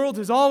story. The world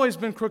has always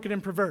been crooked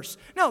and perverse.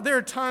 Now, there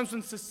are times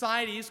when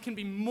societies can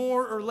be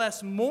more or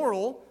less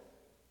moral,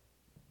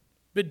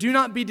 but do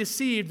not be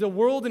deceived. The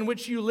world in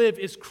which you live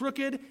is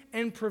crooked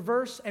and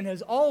perverse and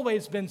has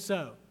always been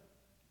so.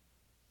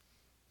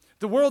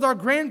 The world our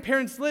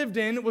grandparents lived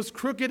in was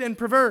crooked and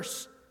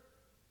perverse.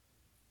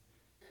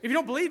 If you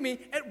don't believe me,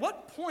 at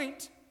what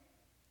point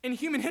in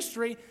human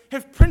history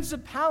have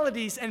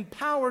principalities and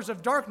powers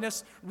of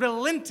darkness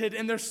relented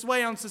in their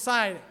sway on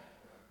society?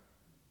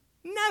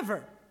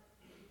 Never.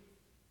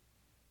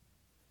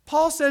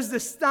 Paul says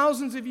this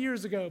thousands of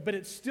years ago, but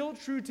it's still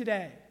true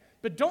today.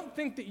 But don't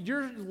think that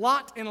your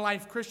lot in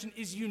life, Christian,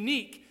 is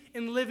unique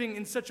in living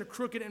in such a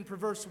crooked and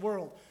perverse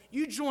world.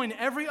 You join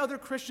every other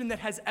Christian that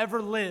has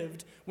ever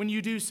lived when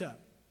you do so.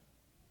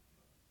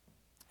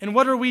 And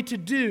what are we to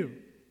do?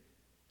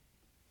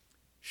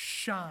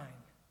 Shine.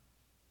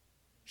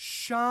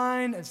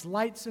 Shine as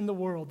lights in the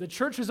world. The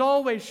church has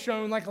always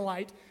shone like a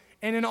light,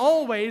 and in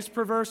always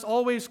perverse,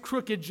 always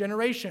crooked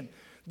generation.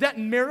 That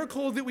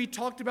miracle that we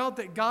talked about,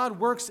 that God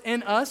works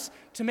in us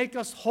to make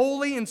us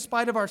holy in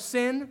spite of our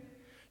sin,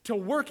 to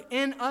work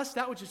in us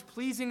that which is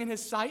pleasing in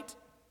His sight,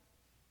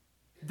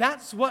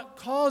 that's what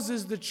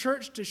causes the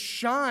church to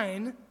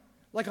shine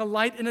like a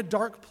light in a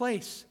dark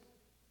place.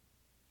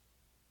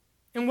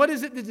 And what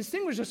is it that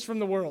distinguishes us from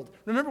the world?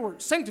 Remember, we're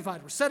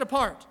sanctified, we're set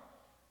apart.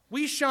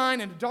 We shine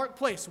in a dark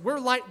place. We're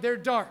light, they're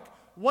dark.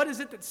 What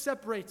is it that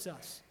separates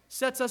us,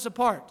 sets us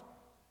apart?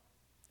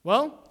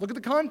 Well, look at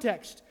the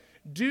context.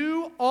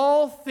 Do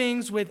all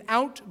things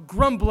without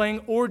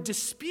grumbling or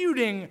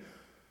disputing,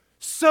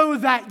 so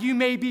that you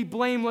may be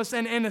blameless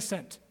and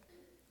innocent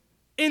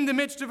in the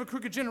midst of a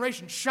crooked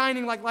generation,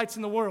 shining like lights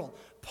in the world.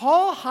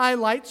 Paul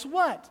highlights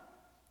what?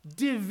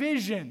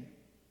 Division,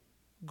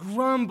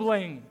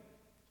 grumbling,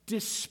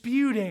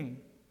 disputing.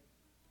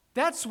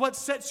 That's what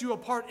sets you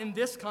apart in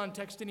this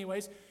context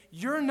anyways.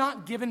 You're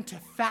not given to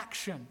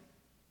faction.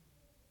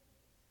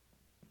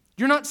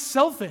 You're not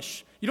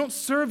selfish. You don't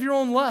serve your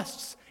own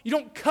lusts. You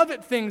don't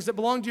covet things that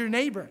belong to your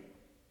neighbor.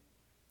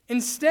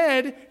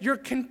 Instead, you're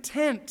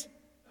content.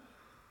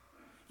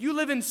 You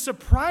live in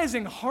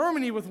surprising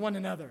harmony with one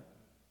another.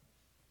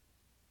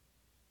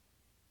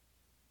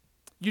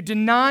 You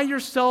deny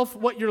yourself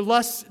what your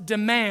lusts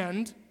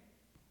demand,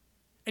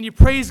 and you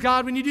praise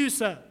God when you do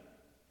so.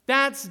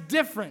 That's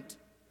different,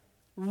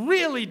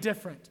 really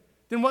different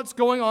than what's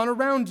going on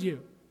around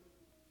you.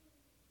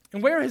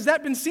 And where has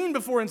that been seen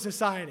before in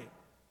society?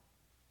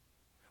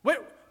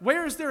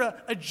 Where is there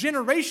a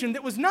generation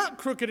that was not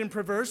crooked and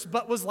perverse,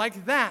 but was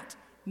like that?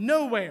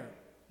 Nowhere.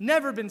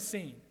 Never been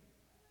seen.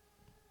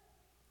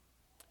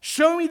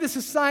 Show me the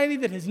society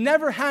that has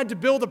never had to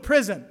build a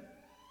prison.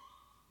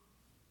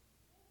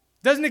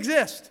 Doesn't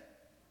exist.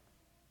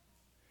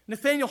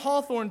 Nathaniel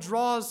Hawthorne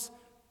draws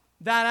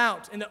that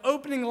out in the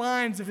opening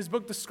lines of his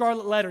book, The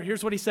Scarlet Letter.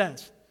 Here's what he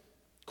says,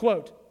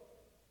 quote,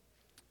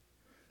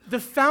 "The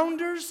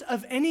founders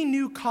of any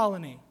new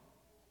colony,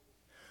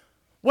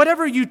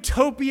 whatever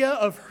utopia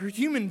of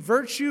human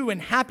virtue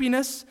and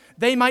happiness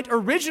they might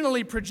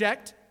originally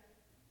project,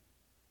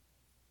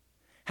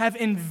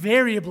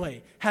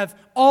 have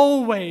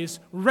always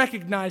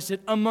recognized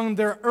it among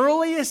their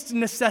earliest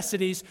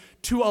necessities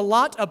to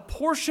allot a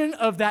portion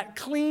of that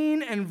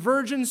clean and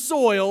virgin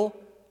soil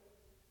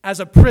as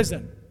a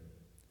prison,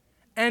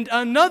 and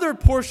another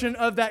portion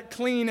of that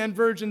clean and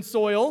virgin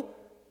soil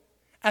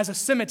as a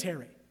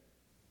cemetery."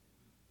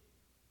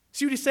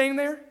 See what he's saying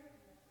there?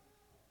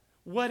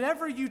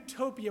 Whatever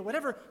utopia,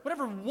 whatever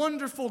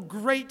wonderful,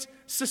 great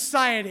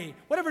society,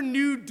 whatever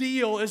new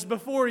deal is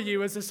before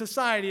you as a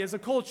society, as a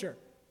culture,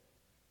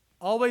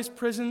 always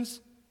prisons,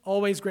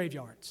 always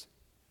graveyards.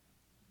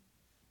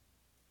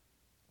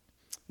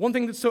 One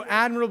thing that's so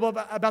admirable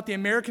about the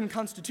American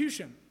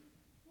Constitution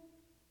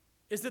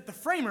is that the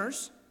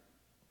framers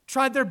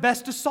tried their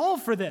best to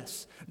solve for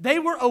this. They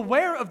were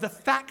aware of the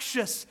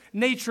factious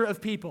nature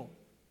of people.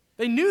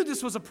 They knew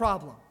this was a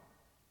problem.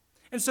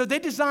 And so they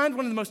designed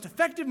one of the most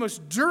effective,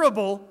 most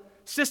durable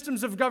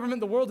systems of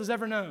government the world has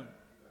ever known.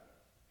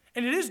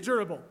 And it is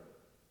durable.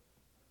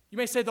 You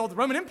may say, though, the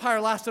Roman Empire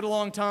lasted a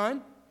long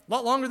time, a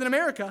lot longer than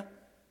America.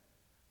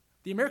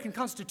 The American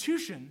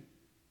Constitution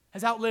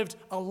has outlived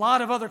a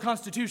lot of other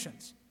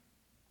constitutions,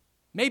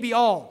 maybe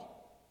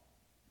all.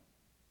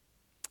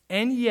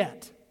 And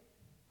yet,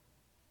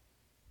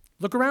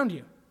 look around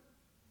you.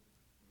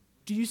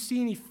 Do you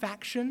see any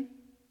faction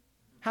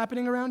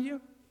happening around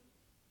you?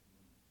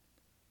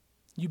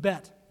 You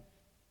bet.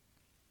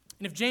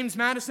 And if James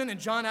Madison and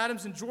John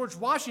Adams and George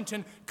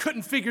Washington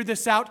couldn't figure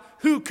this out,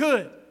 who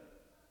could?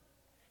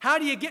 How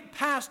do you get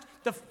past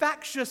the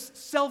factious,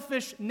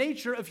 selfish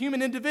nature of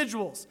human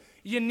individuals?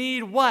 You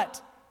need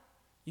what?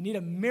 You need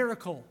a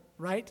miracle,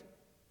 right?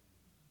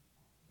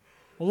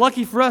 Well,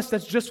 lucky for us,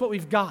 that's just what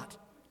we've got.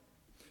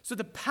 So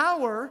the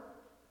power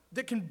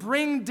that can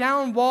bring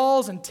down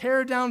walls and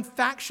tear down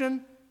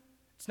faction,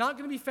 it's not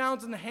going to be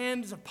found in the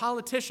hands of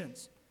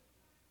politicians.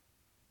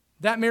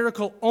 That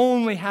miracle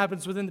only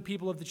happens within the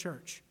people of the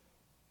church.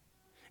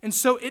 And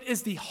so it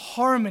is the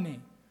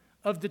harmony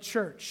of the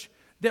church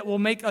that will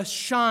make us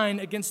shine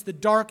against the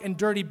dark and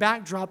dirty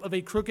backdrop of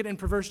a crooked and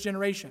perverse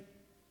generation.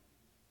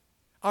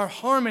 Our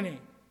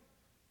harmony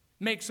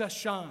makes us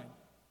shine.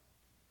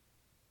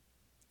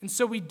 And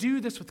so we do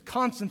this with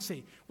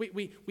constancy.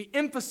 We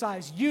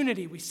emphasize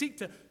unity. We seek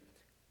to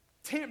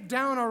tamp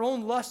down our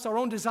own lusts, our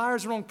own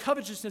desires, our own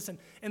covetousness,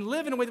 and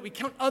live in a way that we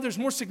count others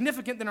more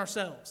significant than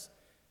ourselves.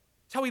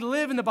 It's how we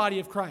live in the body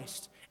of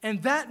Christ.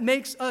 And that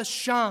makes us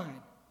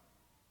shine.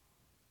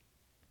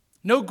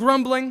 No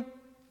grumbling,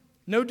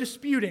 no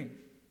disputing.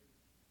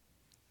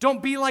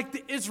 Don't be like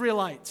the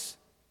Israelites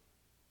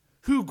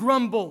who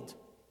grumbled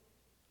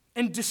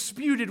and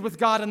disputed with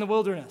God in the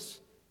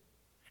wilderness.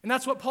 And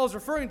that's what Paul's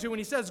referring to when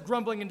he says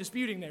grumbling and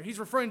disputing there. He's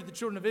referring to the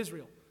children of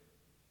Israel.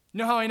 You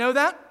know how I know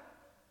that?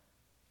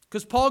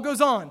 Because Paul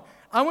goes on.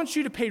 I want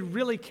you to pay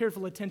really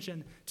careful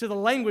attention to the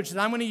language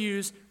that I'm going to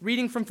use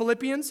reading from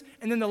Philippians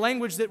and then the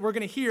language that we're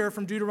going to hear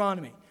from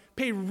Deuteronomy.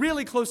 Pay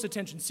really close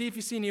attention. See if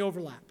you see any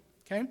overlap.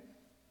 Okay?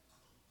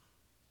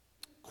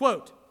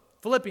 Quote,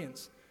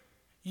 Philippians,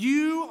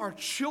 "You are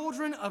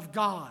children of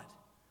God,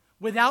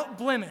 without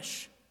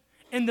blemish,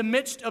 in the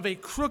midst of a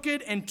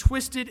crooked and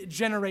twisted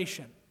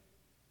generation."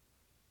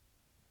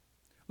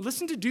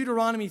 Listen to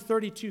Deuteronomy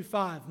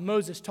 32:5,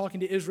 Moses talking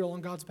to Israel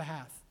on God's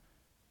behalf.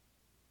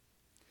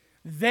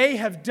 "They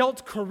have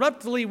dealt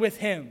corruptly with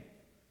him.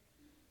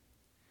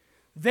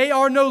 They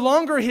are no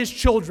longer his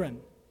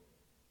children,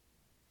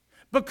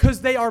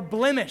 because they are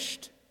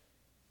blemished.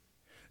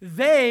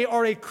 They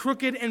are a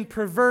crooked and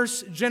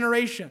perverse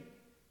generation."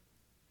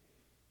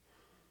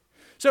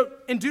 So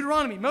in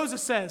Deuteronomy,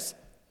 Moses says,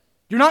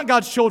 you're not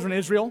God's children,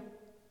 Israel,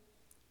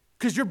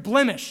 because you're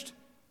blemished.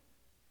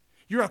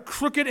 You're a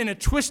crooked and a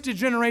twisted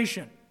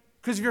generation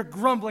because of your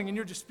grumbling and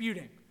your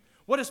disputing.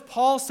 What does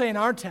Paul say in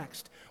our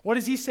text? What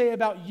does he say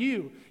about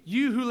you?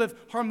 You who live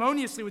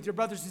harmoniously with your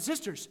brothers and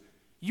sisters.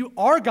 You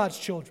are God's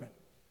children.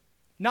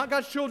 Not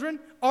God's children,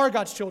 are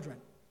God's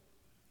children.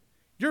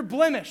 You're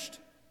blemished.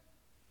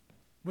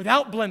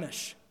 Without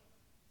blemish.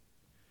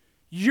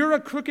 You're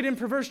a crooked and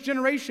perverse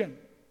generation.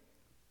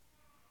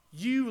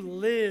 You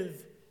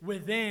live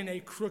within a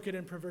crooked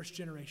and perverse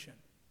generation.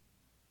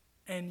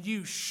 And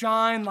you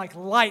shine like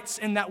lights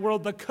in that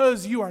world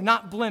because you are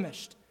not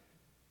blemished.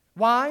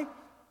 Why?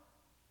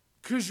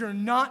 Because you're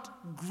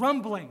not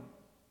grumbling.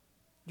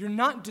 You're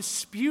not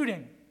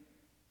disputing.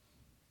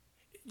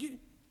 You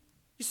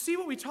see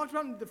what we talked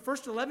about in the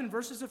first 11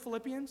 verses of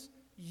Philippians?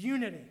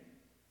 Unity,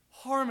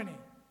 harmony,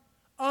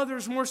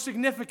 others more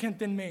significant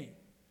than me.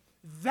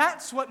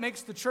 That's what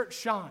makes the church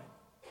shine.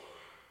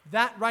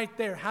 That right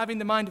there, having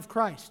the mind of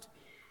Christ.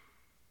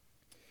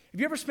 Have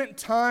you ever spent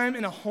time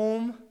in a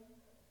home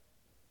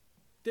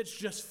that's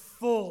just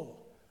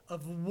full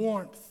of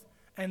warmth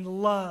and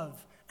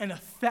love and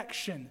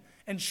affection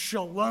and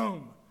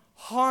shalom,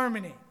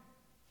 harmony?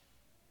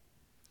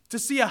 To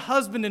see a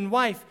husband and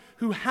wife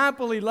who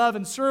happily love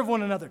and serve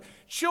one another.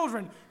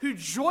 Children who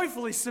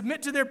joyfully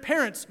submit to their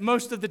parents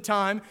most of the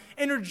time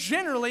and are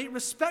generally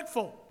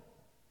respectful,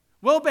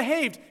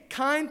 well-behaved,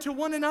 kind to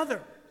one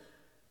another.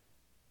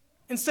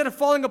 Instead of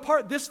falling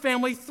apart, this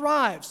family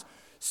thrives.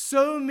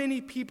 So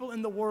many people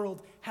in the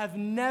world have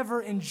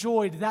never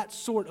enjoyed that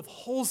sort of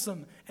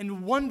wholesome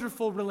and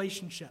wonderful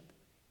relationship.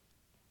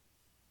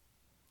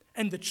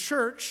 And the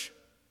church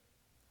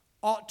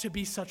ought to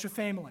be such a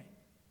family,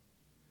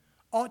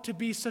 ought to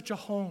be such a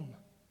home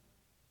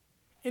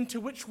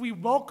into which we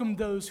welcome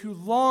those who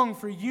long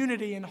for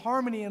unity and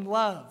harmony and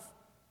love.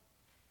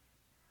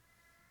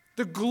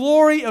 The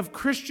glory of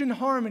Christian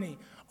harmony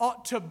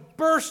ought to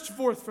burst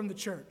forth from the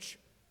church,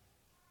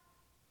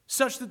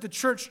 such that the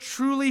church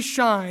truly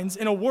shines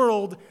in a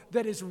world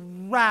that is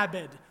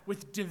rabid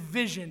with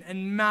division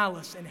and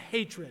malice and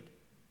hatred.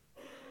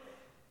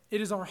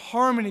 It is our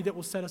harmony that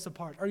will set us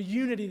apart, our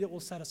unity that will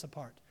set us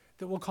apart,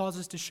 that will cause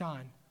us to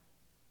shine.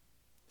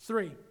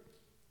 3,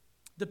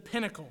 the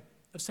pinnacle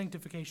of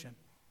sanctification.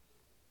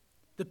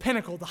 The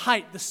pinnacle, the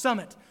height, the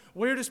summit.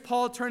 Where does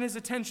Paul turn his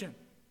attention?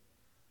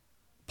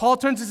 Paul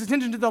turns his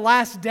attention to the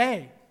last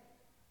day.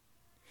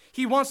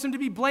 He wants them to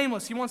be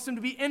blameless. He wants them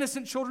to be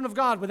innocent children of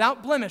God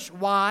without blemish.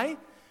 Why?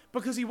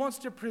 Because he wants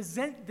to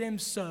present them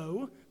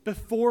so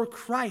before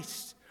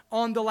Christ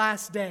on the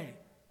last day.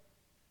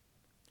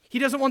 He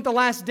doesn't want the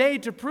last day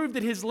to prove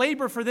that his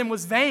labor for them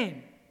was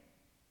vain.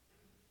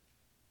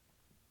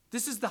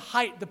 This is the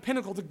height, the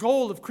pinnacle, the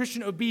goal of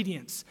Christian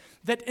obedience.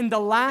 That in the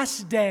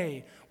last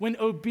day, when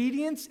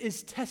obedience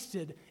is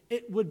tested,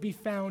 it would be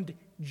found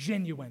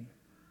genuine,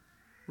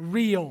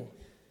 real,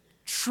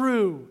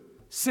 true,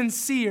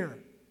 sincere.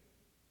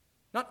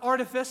 Not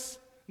artifice,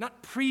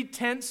 not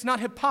pretense, not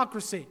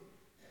hypocrisy.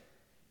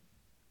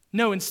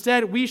 No,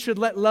 instead, we should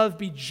let love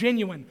be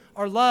genuine.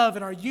 Our love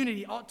and our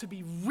unity ought to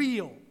be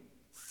real,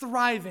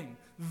 thriving,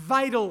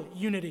 vital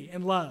unity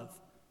and love.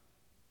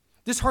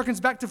 This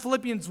harkens back to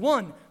Philippians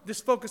 1,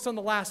 this focus on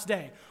the last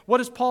day. What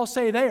does Paul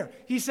say there?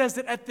 He says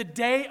that at the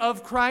day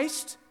of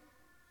Christ,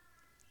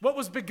 what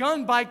was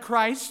begun by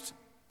Christ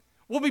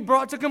will be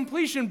brought to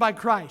completion by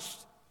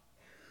Christ.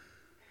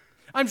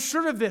 I'm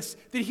sure of this,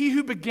 that he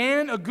who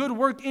began a good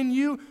work in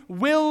you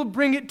will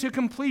bring it to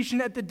completion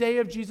at the day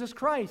of Jesus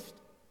Christ.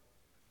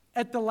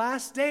 At the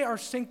last day, our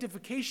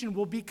sanctification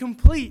will be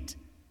complete,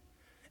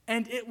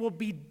 and it will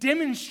be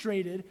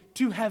demonstrated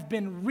to have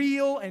been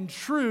real and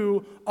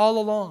true all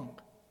along.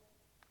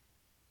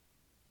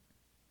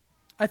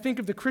 I think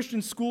of the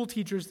Christian school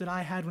teachers that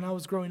I had when I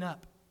was growing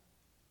up,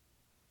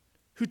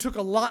 who took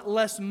a lot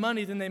less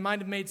money than they might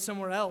have made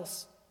somewhere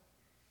else.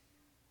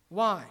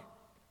 Why?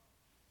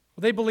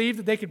 Well, they believed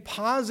that they could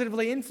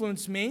positively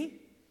influence me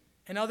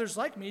and others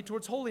like me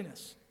towards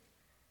holiness.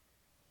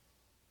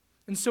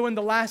 And so in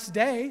the last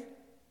day,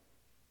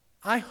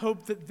 I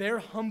hope that their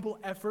humble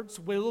efforts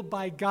will,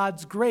 by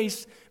God's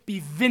grace, be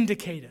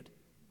vindicated.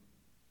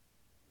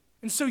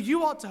 And so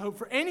you ought to hope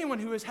for anyone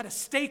who has had a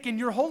stake in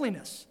your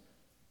holiness,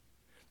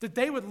 that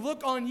they would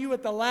look on you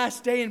at the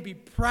last day and be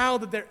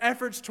proud that their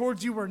efforts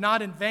towards you were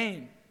not in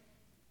vain,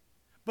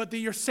 but that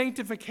your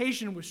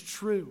sanctification was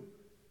true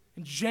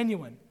and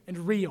genuine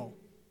and real,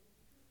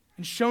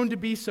 and shown to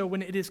be so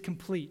when it is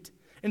complete.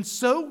 And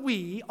so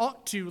we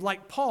ought to,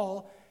 like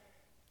Paul,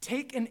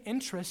 take an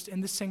interest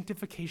in the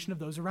sanctification of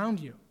those around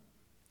you.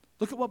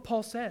 Look at what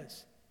Paul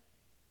says.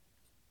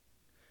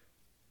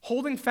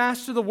 Holding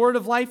fast to the word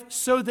of life,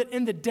 so that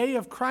in the day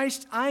of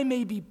Christ I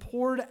may be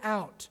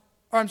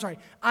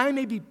I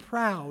may be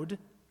proud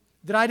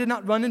that I did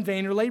not run in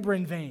vain or labor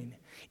in vain.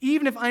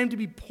 Even if I am to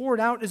be poured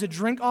out as a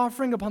drink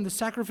offering upon the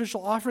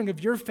sacrificial offering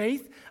of your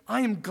faith,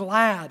 I am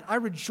glad. I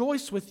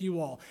rejoice with you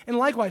all. And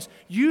likewise,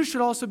 you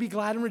should also be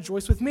glad and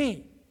rejoice with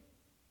me.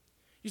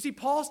 You see,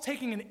 Paul's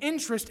taking an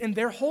interest in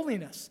their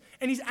holiness,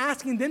 and he's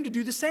asking them to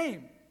do the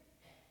same.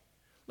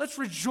 Let's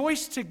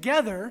rejoice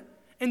together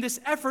in this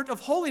effort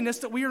of holiness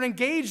that we are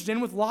engaged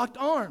in with locked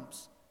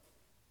arms.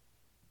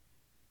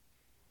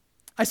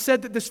 I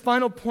said that this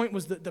final point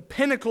was the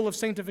pinnacle of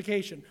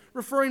sanctification,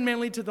 referring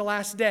mainly to the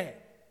last day.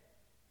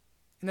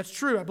 And that's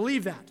true, I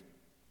believe that.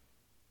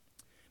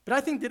 But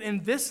I think that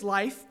in this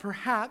life,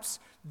 perhaps,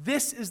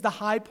 this is the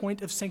high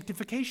point of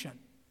sanctification,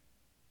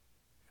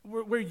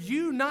 where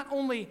you not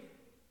only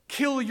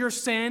kill your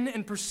sin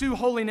and pursue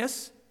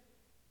holiness,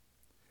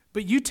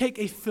 but you take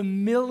a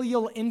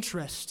familial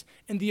interest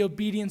in the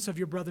obedience of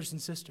your brothers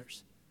and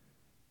sisters.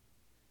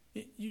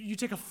 You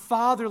take a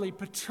fatherly,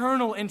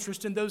 paternal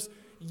interest in those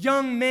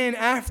young men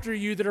after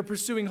you that are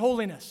pursuing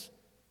holiness.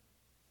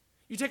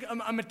 You take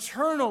a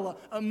maternal,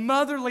 a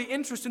motherly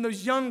interest in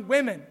those young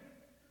women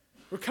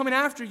who are coming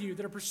after you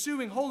that are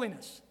pursuing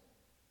holiness.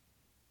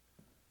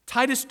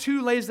 Titus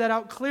 2 lays that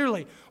out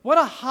clearly. What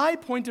a high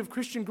point of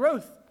Christian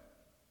growth.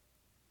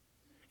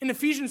 And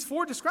Ephesians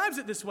 4 describes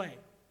it this way.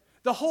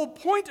 The whole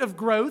point of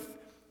growth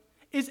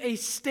is a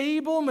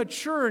stable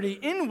maturity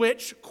in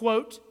which,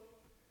 quote,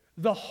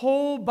 the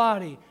whole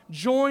body,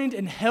 joined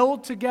and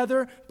held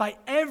together by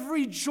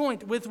every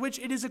joint with which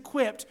it is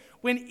equipped,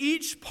 when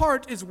each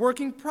part is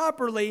working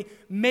properly,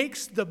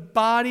 makes the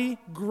body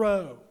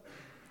grow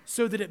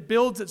so that it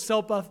builds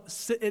itself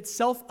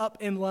up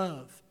in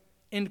love.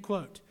 End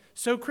quote.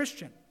 So,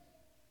 Christian,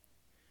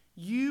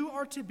 you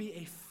are to be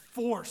a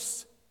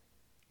force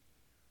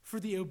for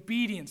the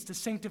obedience to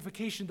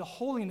sanctification, the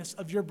holiness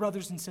of your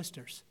brothers and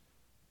sisters.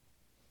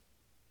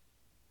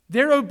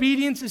 Their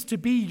obedience is to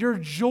be your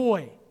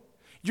joy.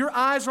 Your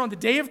eyes are on the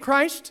day of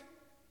Christ,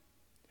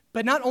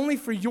 but not only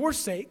for your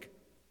sake,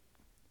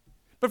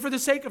 but for the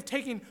sake of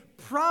taking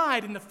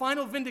pride in the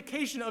final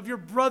vindication of your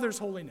brother's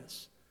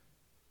holiness.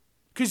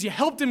 Because you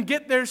helped him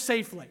get there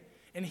safely,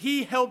 and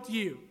he helped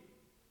you.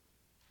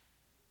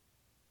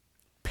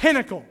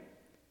 Pinnacle,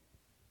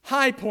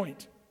 high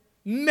point,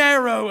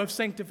 marrow of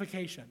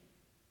sanctification.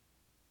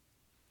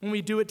 When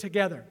we do it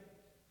together,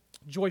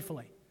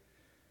 joyfully.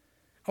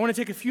 I want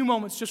to take a few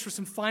moments just for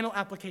some final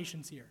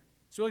applications here.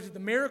 So we looked at the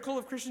miracle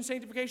of Christian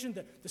sanctification,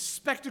 the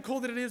spectacle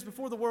that it is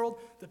before the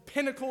world, the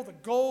pinnacle, the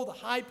goal, the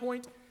high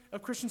point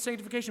of Christian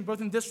sanctification, both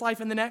in this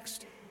life and the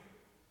next.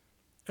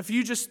 A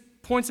few just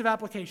points of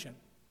application.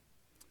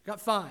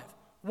 Got 5.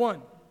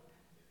 1,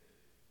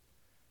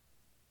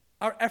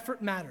 our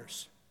effort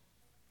matters.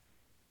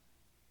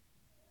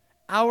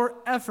 Our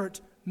effort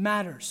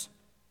matters.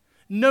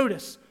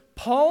 Notice,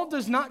 Paul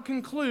does not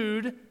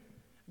conclude,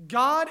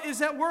 God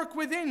is at work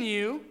within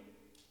you,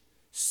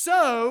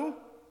 so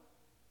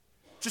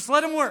just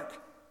let him work.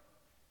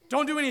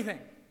 Don't do anything.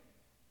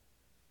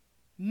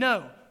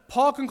 No,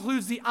 Paul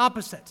concludes the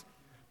opposite.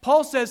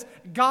 Paul says,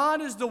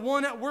 God is the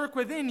one at work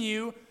within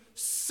you,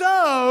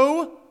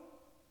 so,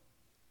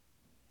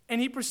 and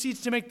he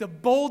proceeds to make the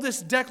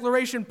boldest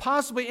declaration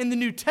possibly in the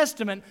New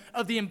Testament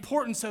of the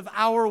importance of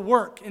our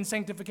work in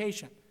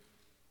sanctification.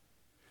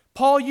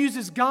 Paul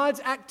uses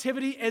God's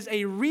activity as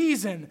a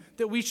reason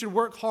that we should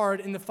work hard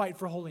in the fight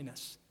for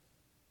holiness.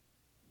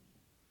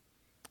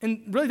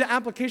 And really the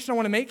application I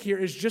want to make here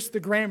is just the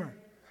grammar.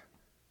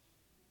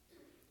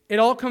 It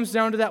all comes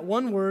down to that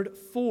one word,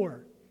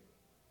 for.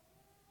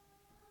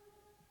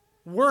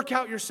 Work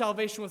out your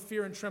salvation with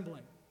fear and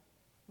trembling.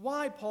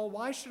 Why, Paul?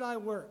 Why should I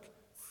work?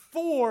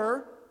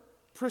 For,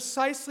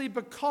 precisely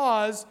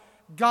because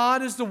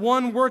God is the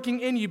one working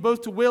in you,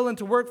 both to will and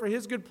to work for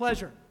his good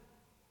pleasure.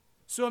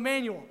 So,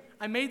 Emmanuel,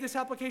 I made this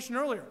application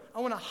earlier. I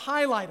want to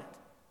highlight it.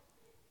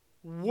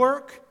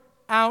 Work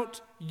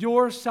out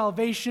your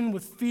salvation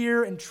with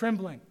fear and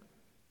trembling.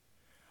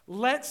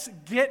 Let's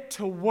get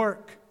to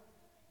work.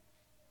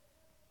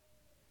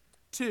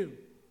 2,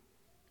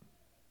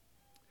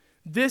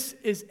 this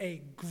is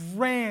a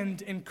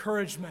grand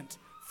encouragement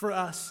for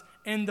us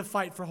in the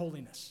fight for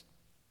holiness.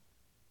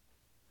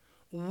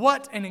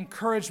 What an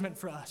encouragement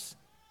for us.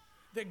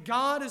 That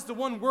God is the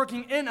one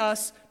working in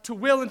us to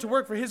will and to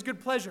work for his good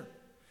pleasure.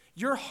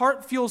 Your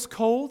heart feels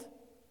cold.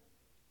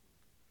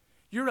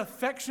 Your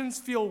affections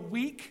feel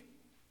weak.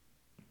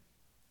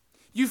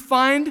 You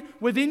find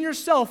within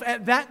yourself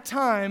at that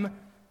time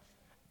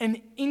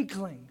an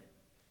inkling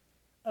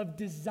of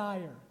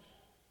desire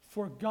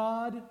for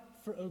God,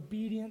 for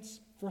obedience,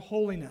 for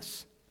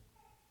holiness.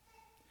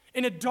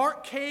 In a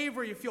dark cave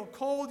where you feel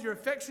cold, your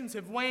affections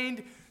have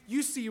waned,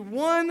 you see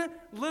one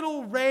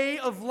little ray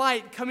of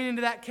light coming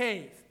into that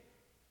cave.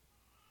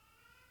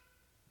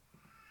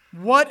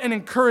 What an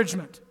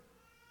encouragement.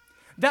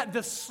 That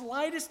the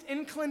slightest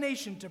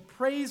inclination to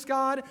praise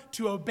God,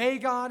 to obey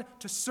God,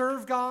 to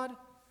serve God,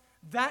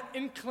 that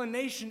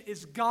inclination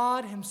is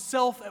God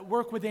himself at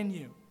work within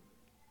you.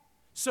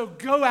 So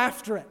go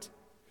after it.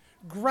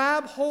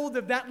 Grab hold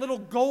of that little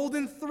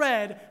golden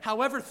thread,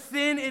 however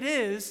thin it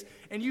is,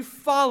 and you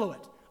follow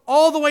it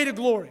all the way to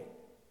glory.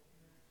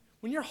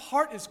 When your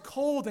heart is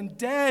cold and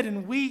dead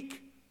and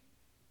weak,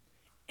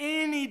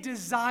 any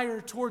desire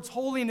towards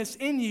holiness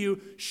in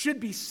you should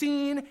be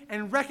seen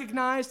and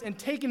recognized and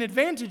taken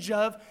advantage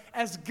of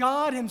as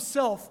God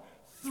himself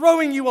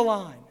throwing you a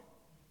line,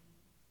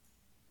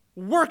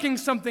 working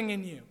something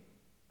in you.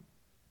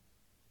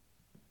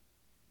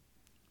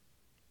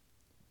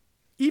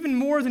 Even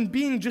more than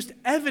being just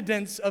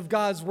evidence of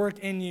God's work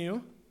in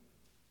you,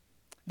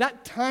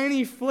 that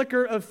tiny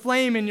flicker of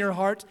flame in your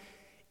heart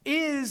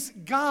is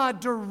God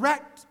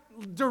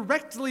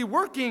directly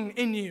working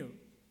in you.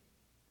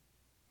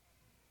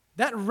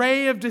 That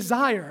ray of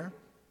desire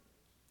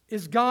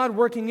is God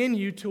working in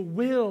you to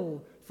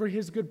will for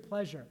his good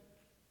pleasure.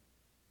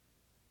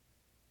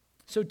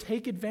 So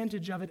take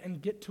advantage of it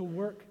and get to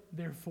work,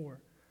 therefore.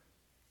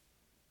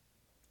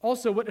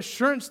 Also, what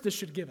assurance this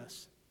should give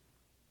us.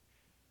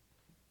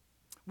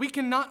 We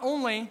can not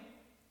only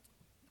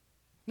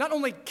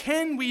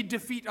can we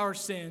defeat our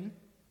sin,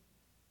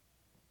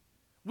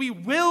 we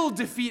will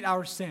defeat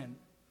our sin.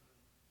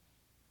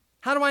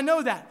 How do I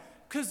know that?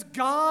 Because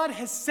God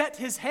has set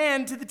his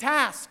hand to the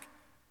task.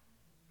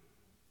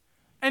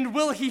 And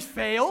will he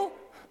fail?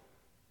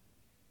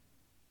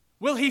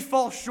 Will he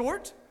fall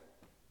short?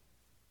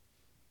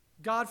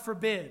 God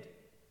forbid.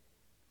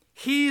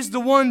 He's the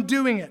one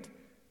doing it.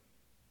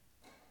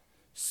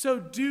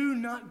 So do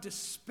not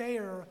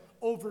despair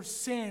over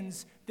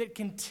sins that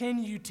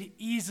continue to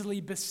easily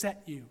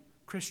beset you,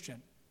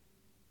 Christian.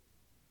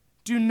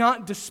 Do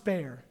not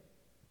despair.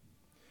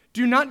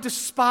 Do not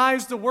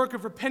despise the work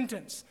of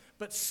repentance,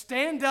 but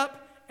stand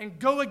up and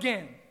go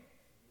again.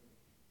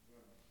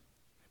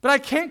 But I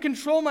can't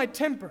control my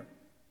temper.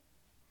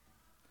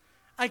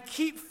 I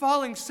keep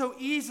falling so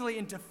easily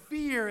into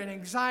fear and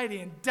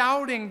anxiety and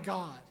doubting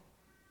God.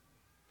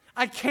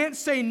 I can't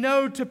say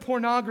no to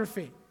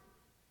pornography.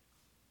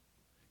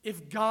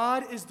 If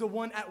God is the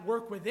one at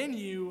work within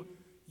you,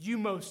 you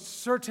most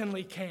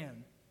certainly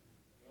can.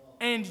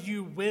 And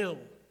you will.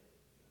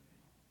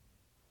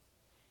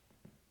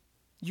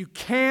 You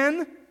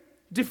can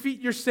defeat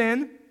your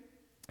sin,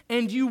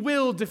 and you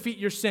will defeat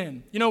your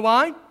sin. You know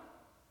why?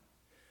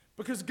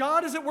 Because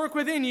God is at work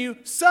within you,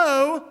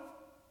 so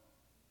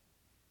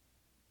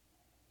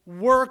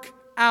work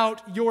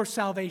out your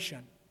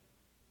salvation.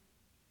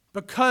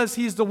 Because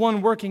He's the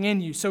one working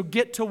in you, so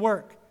get to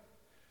work.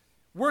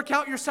 Work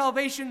out your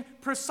salvation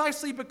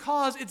precisely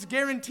because it's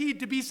guaranteed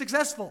to be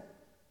successful.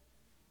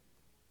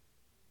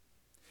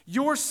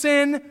 Your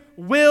sin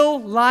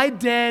will lie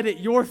dead at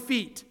your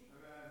feet.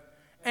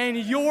 And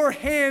your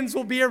hands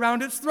will be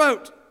around its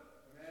throat.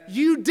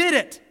 You did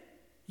it.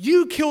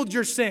 You killed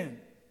your sin.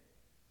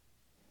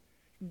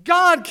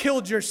 God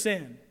killed your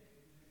sin.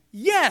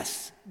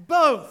 Yes,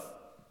 both.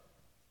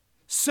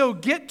 So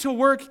get to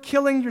work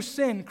killing your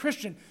sin.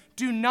 Christian,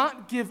 do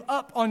not give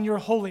up on your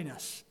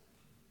holiness.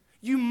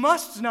 You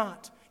must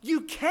not.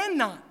 You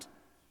cannot.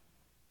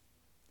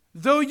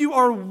 Though you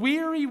are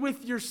weary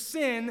with your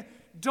sin,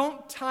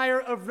 don't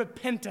tire of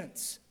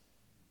repentance.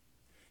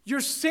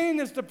 Your sin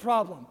is the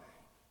problem.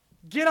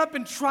 Get up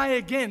and try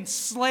again.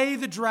 Slay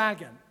the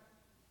dragon.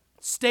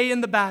 Stay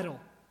in the battle.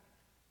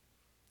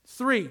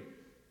 3,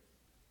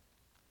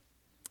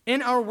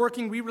 in our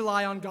working, we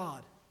rely on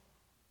God.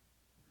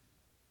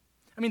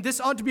 I mean, this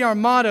ought to be our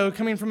motto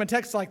coming from a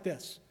text like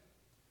this.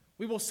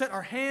 We will set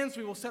our hands,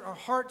 we will set our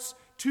hearts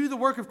to the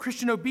work of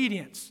Christian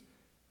obedience.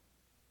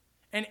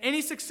 And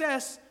any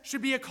success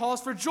should be a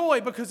cause for joy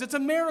because it's a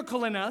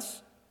miracle in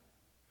us.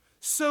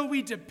 So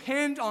we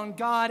depend on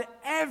God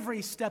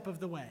every step of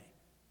the way.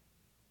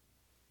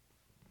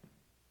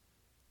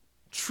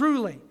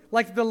 Truly,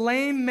 like the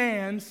lame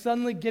man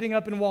suddenly getting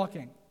up and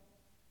walking.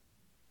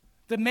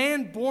 The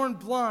man born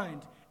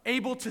blind,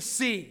 able to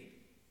see.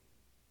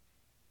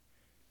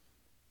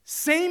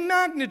 Same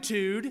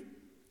magnitude,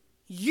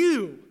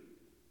 you,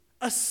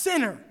 a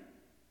sinner,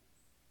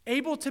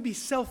 able to be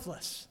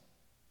selfless.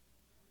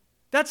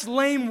 That's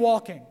lame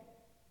walking.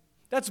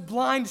 That's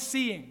blind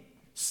seeing.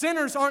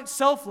 Sinners aren't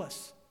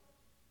selfless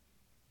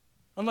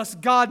unless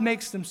God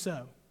makes them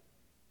so.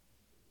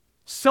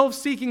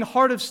 Self-seeking,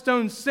 heart of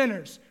stone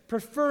sinners,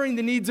 preferring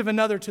the needs of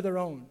another to their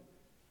own.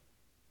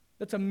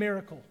 That's a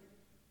miracle.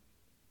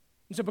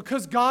 And so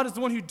because God is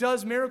the one who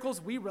does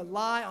miracles, we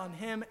rely on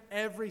Him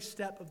every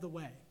step of the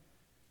way.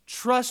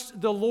 Trust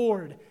the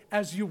Lord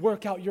as you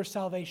work out your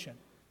salvation.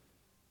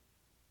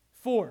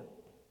 4,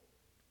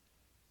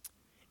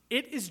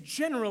 it is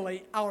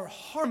generally our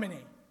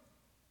harmony,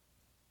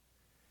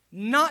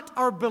 not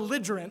our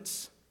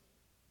belligerence,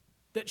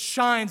 that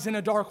shines in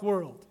a dark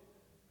world.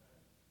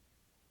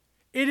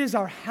 It is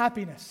our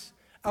happiness,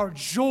 our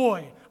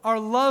joy, our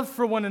love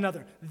for one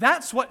another.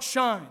 That's what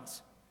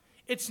shines.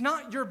 It's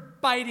not your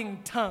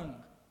biting tongue,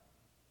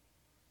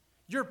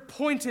 your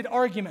pointed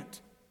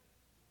argument,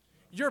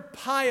 your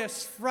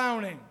pious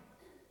frowning.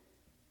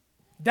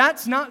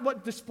 That's not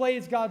what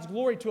displays God's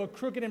glory to a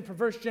crooked and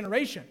perverse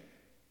generation.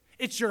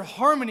 It's your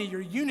harmony,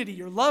 your unity,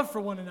 your love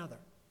for one another.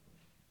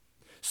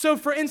 So,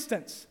 for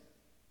instance,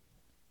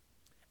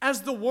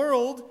 as the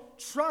world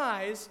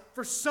tries,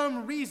 for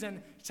some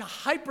reason, to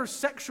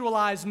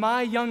hypersexualize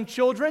my young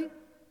children,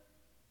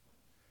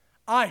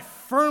 I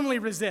firmly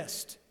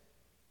resist.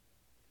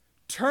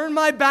 Turn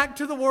my back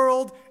to the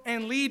world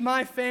and lead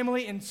my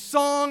family in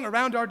song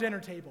around our dinner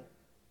table.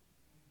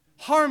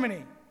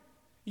 Harmony,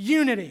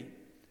 unity,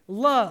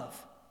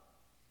 love.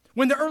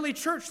 When the early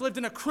church lived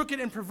in a crooked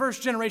and perverse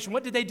generation,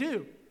 what did they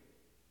do?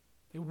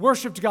 They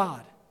worshiped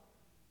God.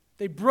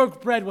 They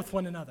broke bread with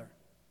one another.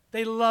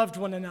 They loved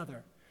one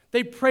another.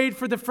 They prayed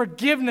for the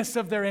forgiveness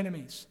of their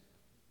enemies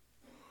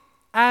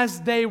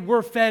as they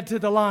were fed to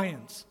the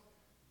lions,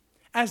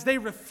 as they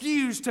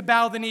refused to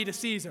bow the knee to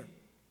Caesar.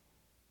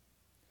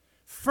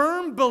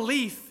 Firm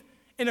belief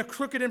in a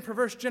crooked and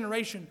perverse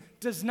generation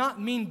does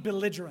not mean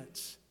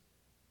belligerence.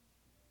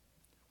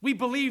 We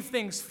believe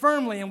things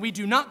firmly and we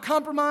do not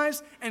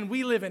compromise, and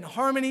we live in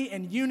harmony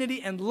and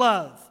unity and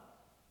love.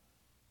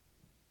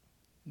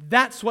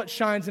 That's what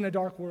shines in a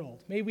dark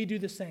world. May we do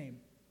the same.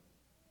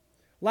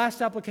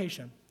 Last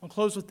application. I'll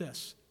close with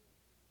this.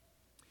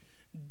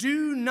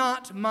 Do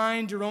not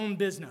mind your own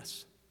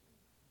business.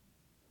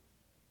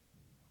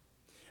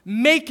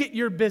 Make it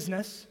your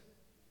business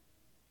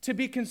to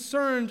be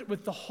concerned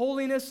with the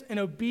holiness and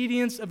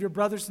obedience of your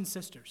brothers and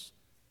sisters.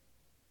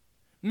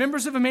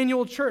 Members of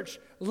Emmanuel Church,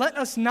 let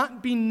us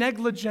not be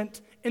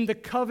negligent in the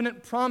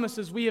covenant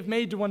promises we have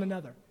made to one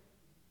another.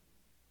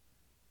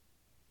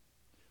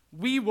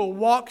 we will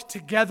walk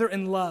together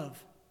in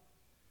love,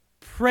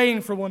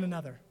 praying for one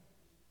another,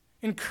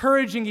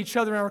 encouraging each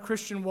other in our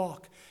Christian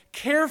walk,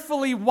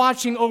 carefully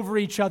watching over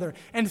each other,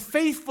 and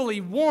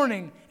faithfully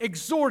warning,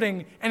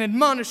 exhorting, and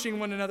admonishing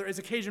one another as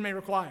occasion may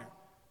require.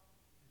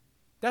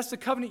 That's the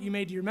covenant you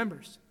made to your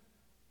members,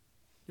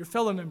 your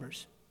fellow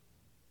members.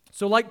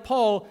 So like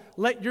Paul,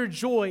 let your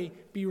joy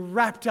be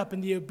wrapped up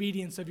in the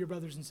obedience of your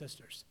brothers and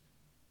sisters.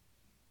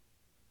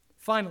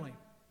 Finally,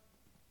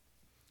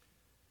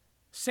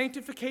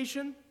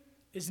 sanctification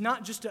is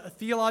not just a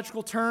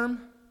theological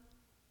term,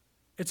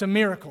 it's a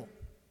miracle.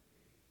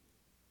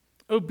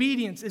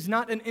 Obedience is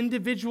not an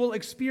individual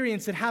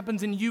experience that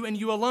happens in you and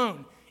you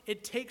alone.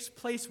 It takes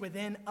place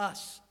within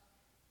us,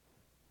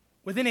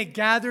 within a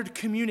gathered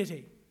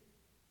community.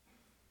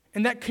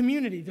 And that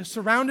community, they're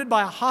surrounded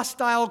by a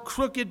hostile,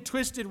 crooked,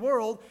 twisted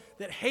world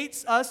that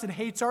hates us and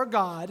hates our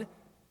God.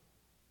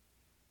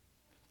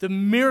 The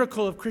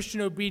miracle of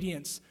Christian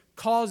obedience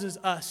causes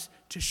us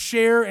to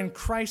share in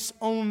Christ's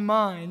own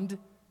mind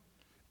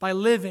by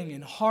living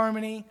in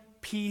harmony,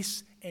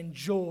 peace, and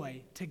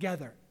joy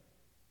together.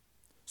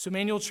 So,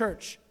 Emmanuel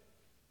Church,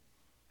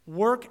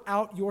 work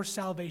out your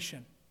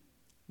salvation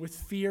with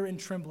fear and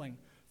trembling,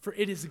 for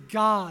it is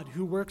God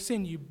who works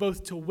in you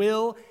both to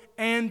will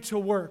and to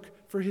work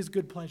for his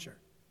good pleasure.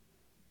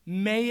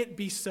 May it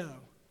be so.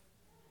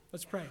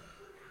 Let's pray.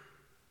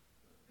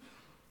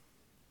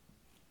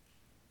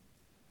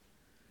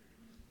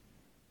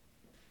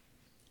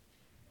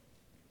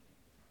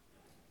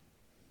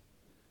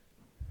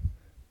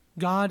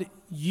 God,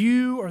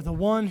 you are the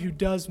one who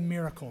does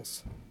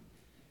miracles.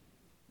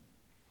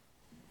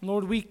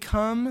 Lord, we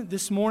come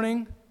this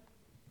morning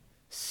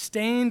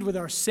stained with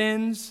our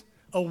sins,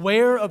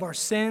 aware of our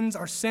sins.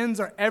 Our sins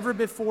are ever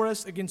before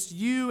us. Against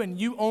you and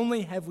you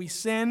only have we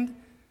sinned.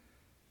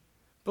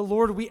 But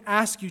Lord, we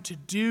ask you to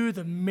do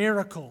the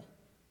miracle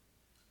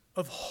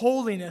of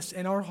holiness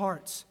in our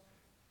hearts.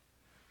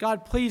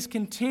 God, please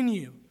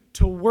continue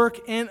to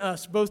work in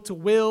us, both to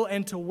will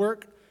and to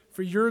work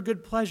for your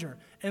good pleasure.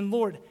 And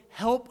Lord,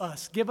 help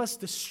us, give us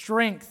the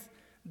strength,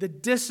 the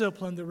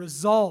discipline, the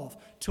resolve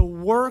to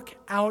work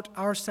out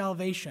our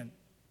salvation.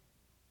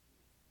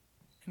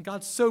 And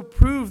God, so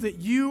prove that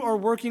you are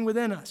working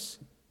within us.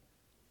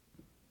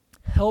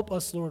 Help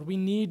us, Lord. We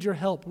need your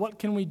help. What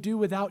can we do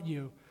without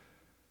you?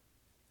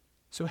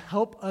 So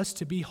help us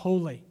to be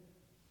holy.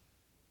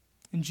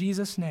 In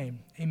Jesus' name,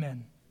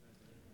 amen.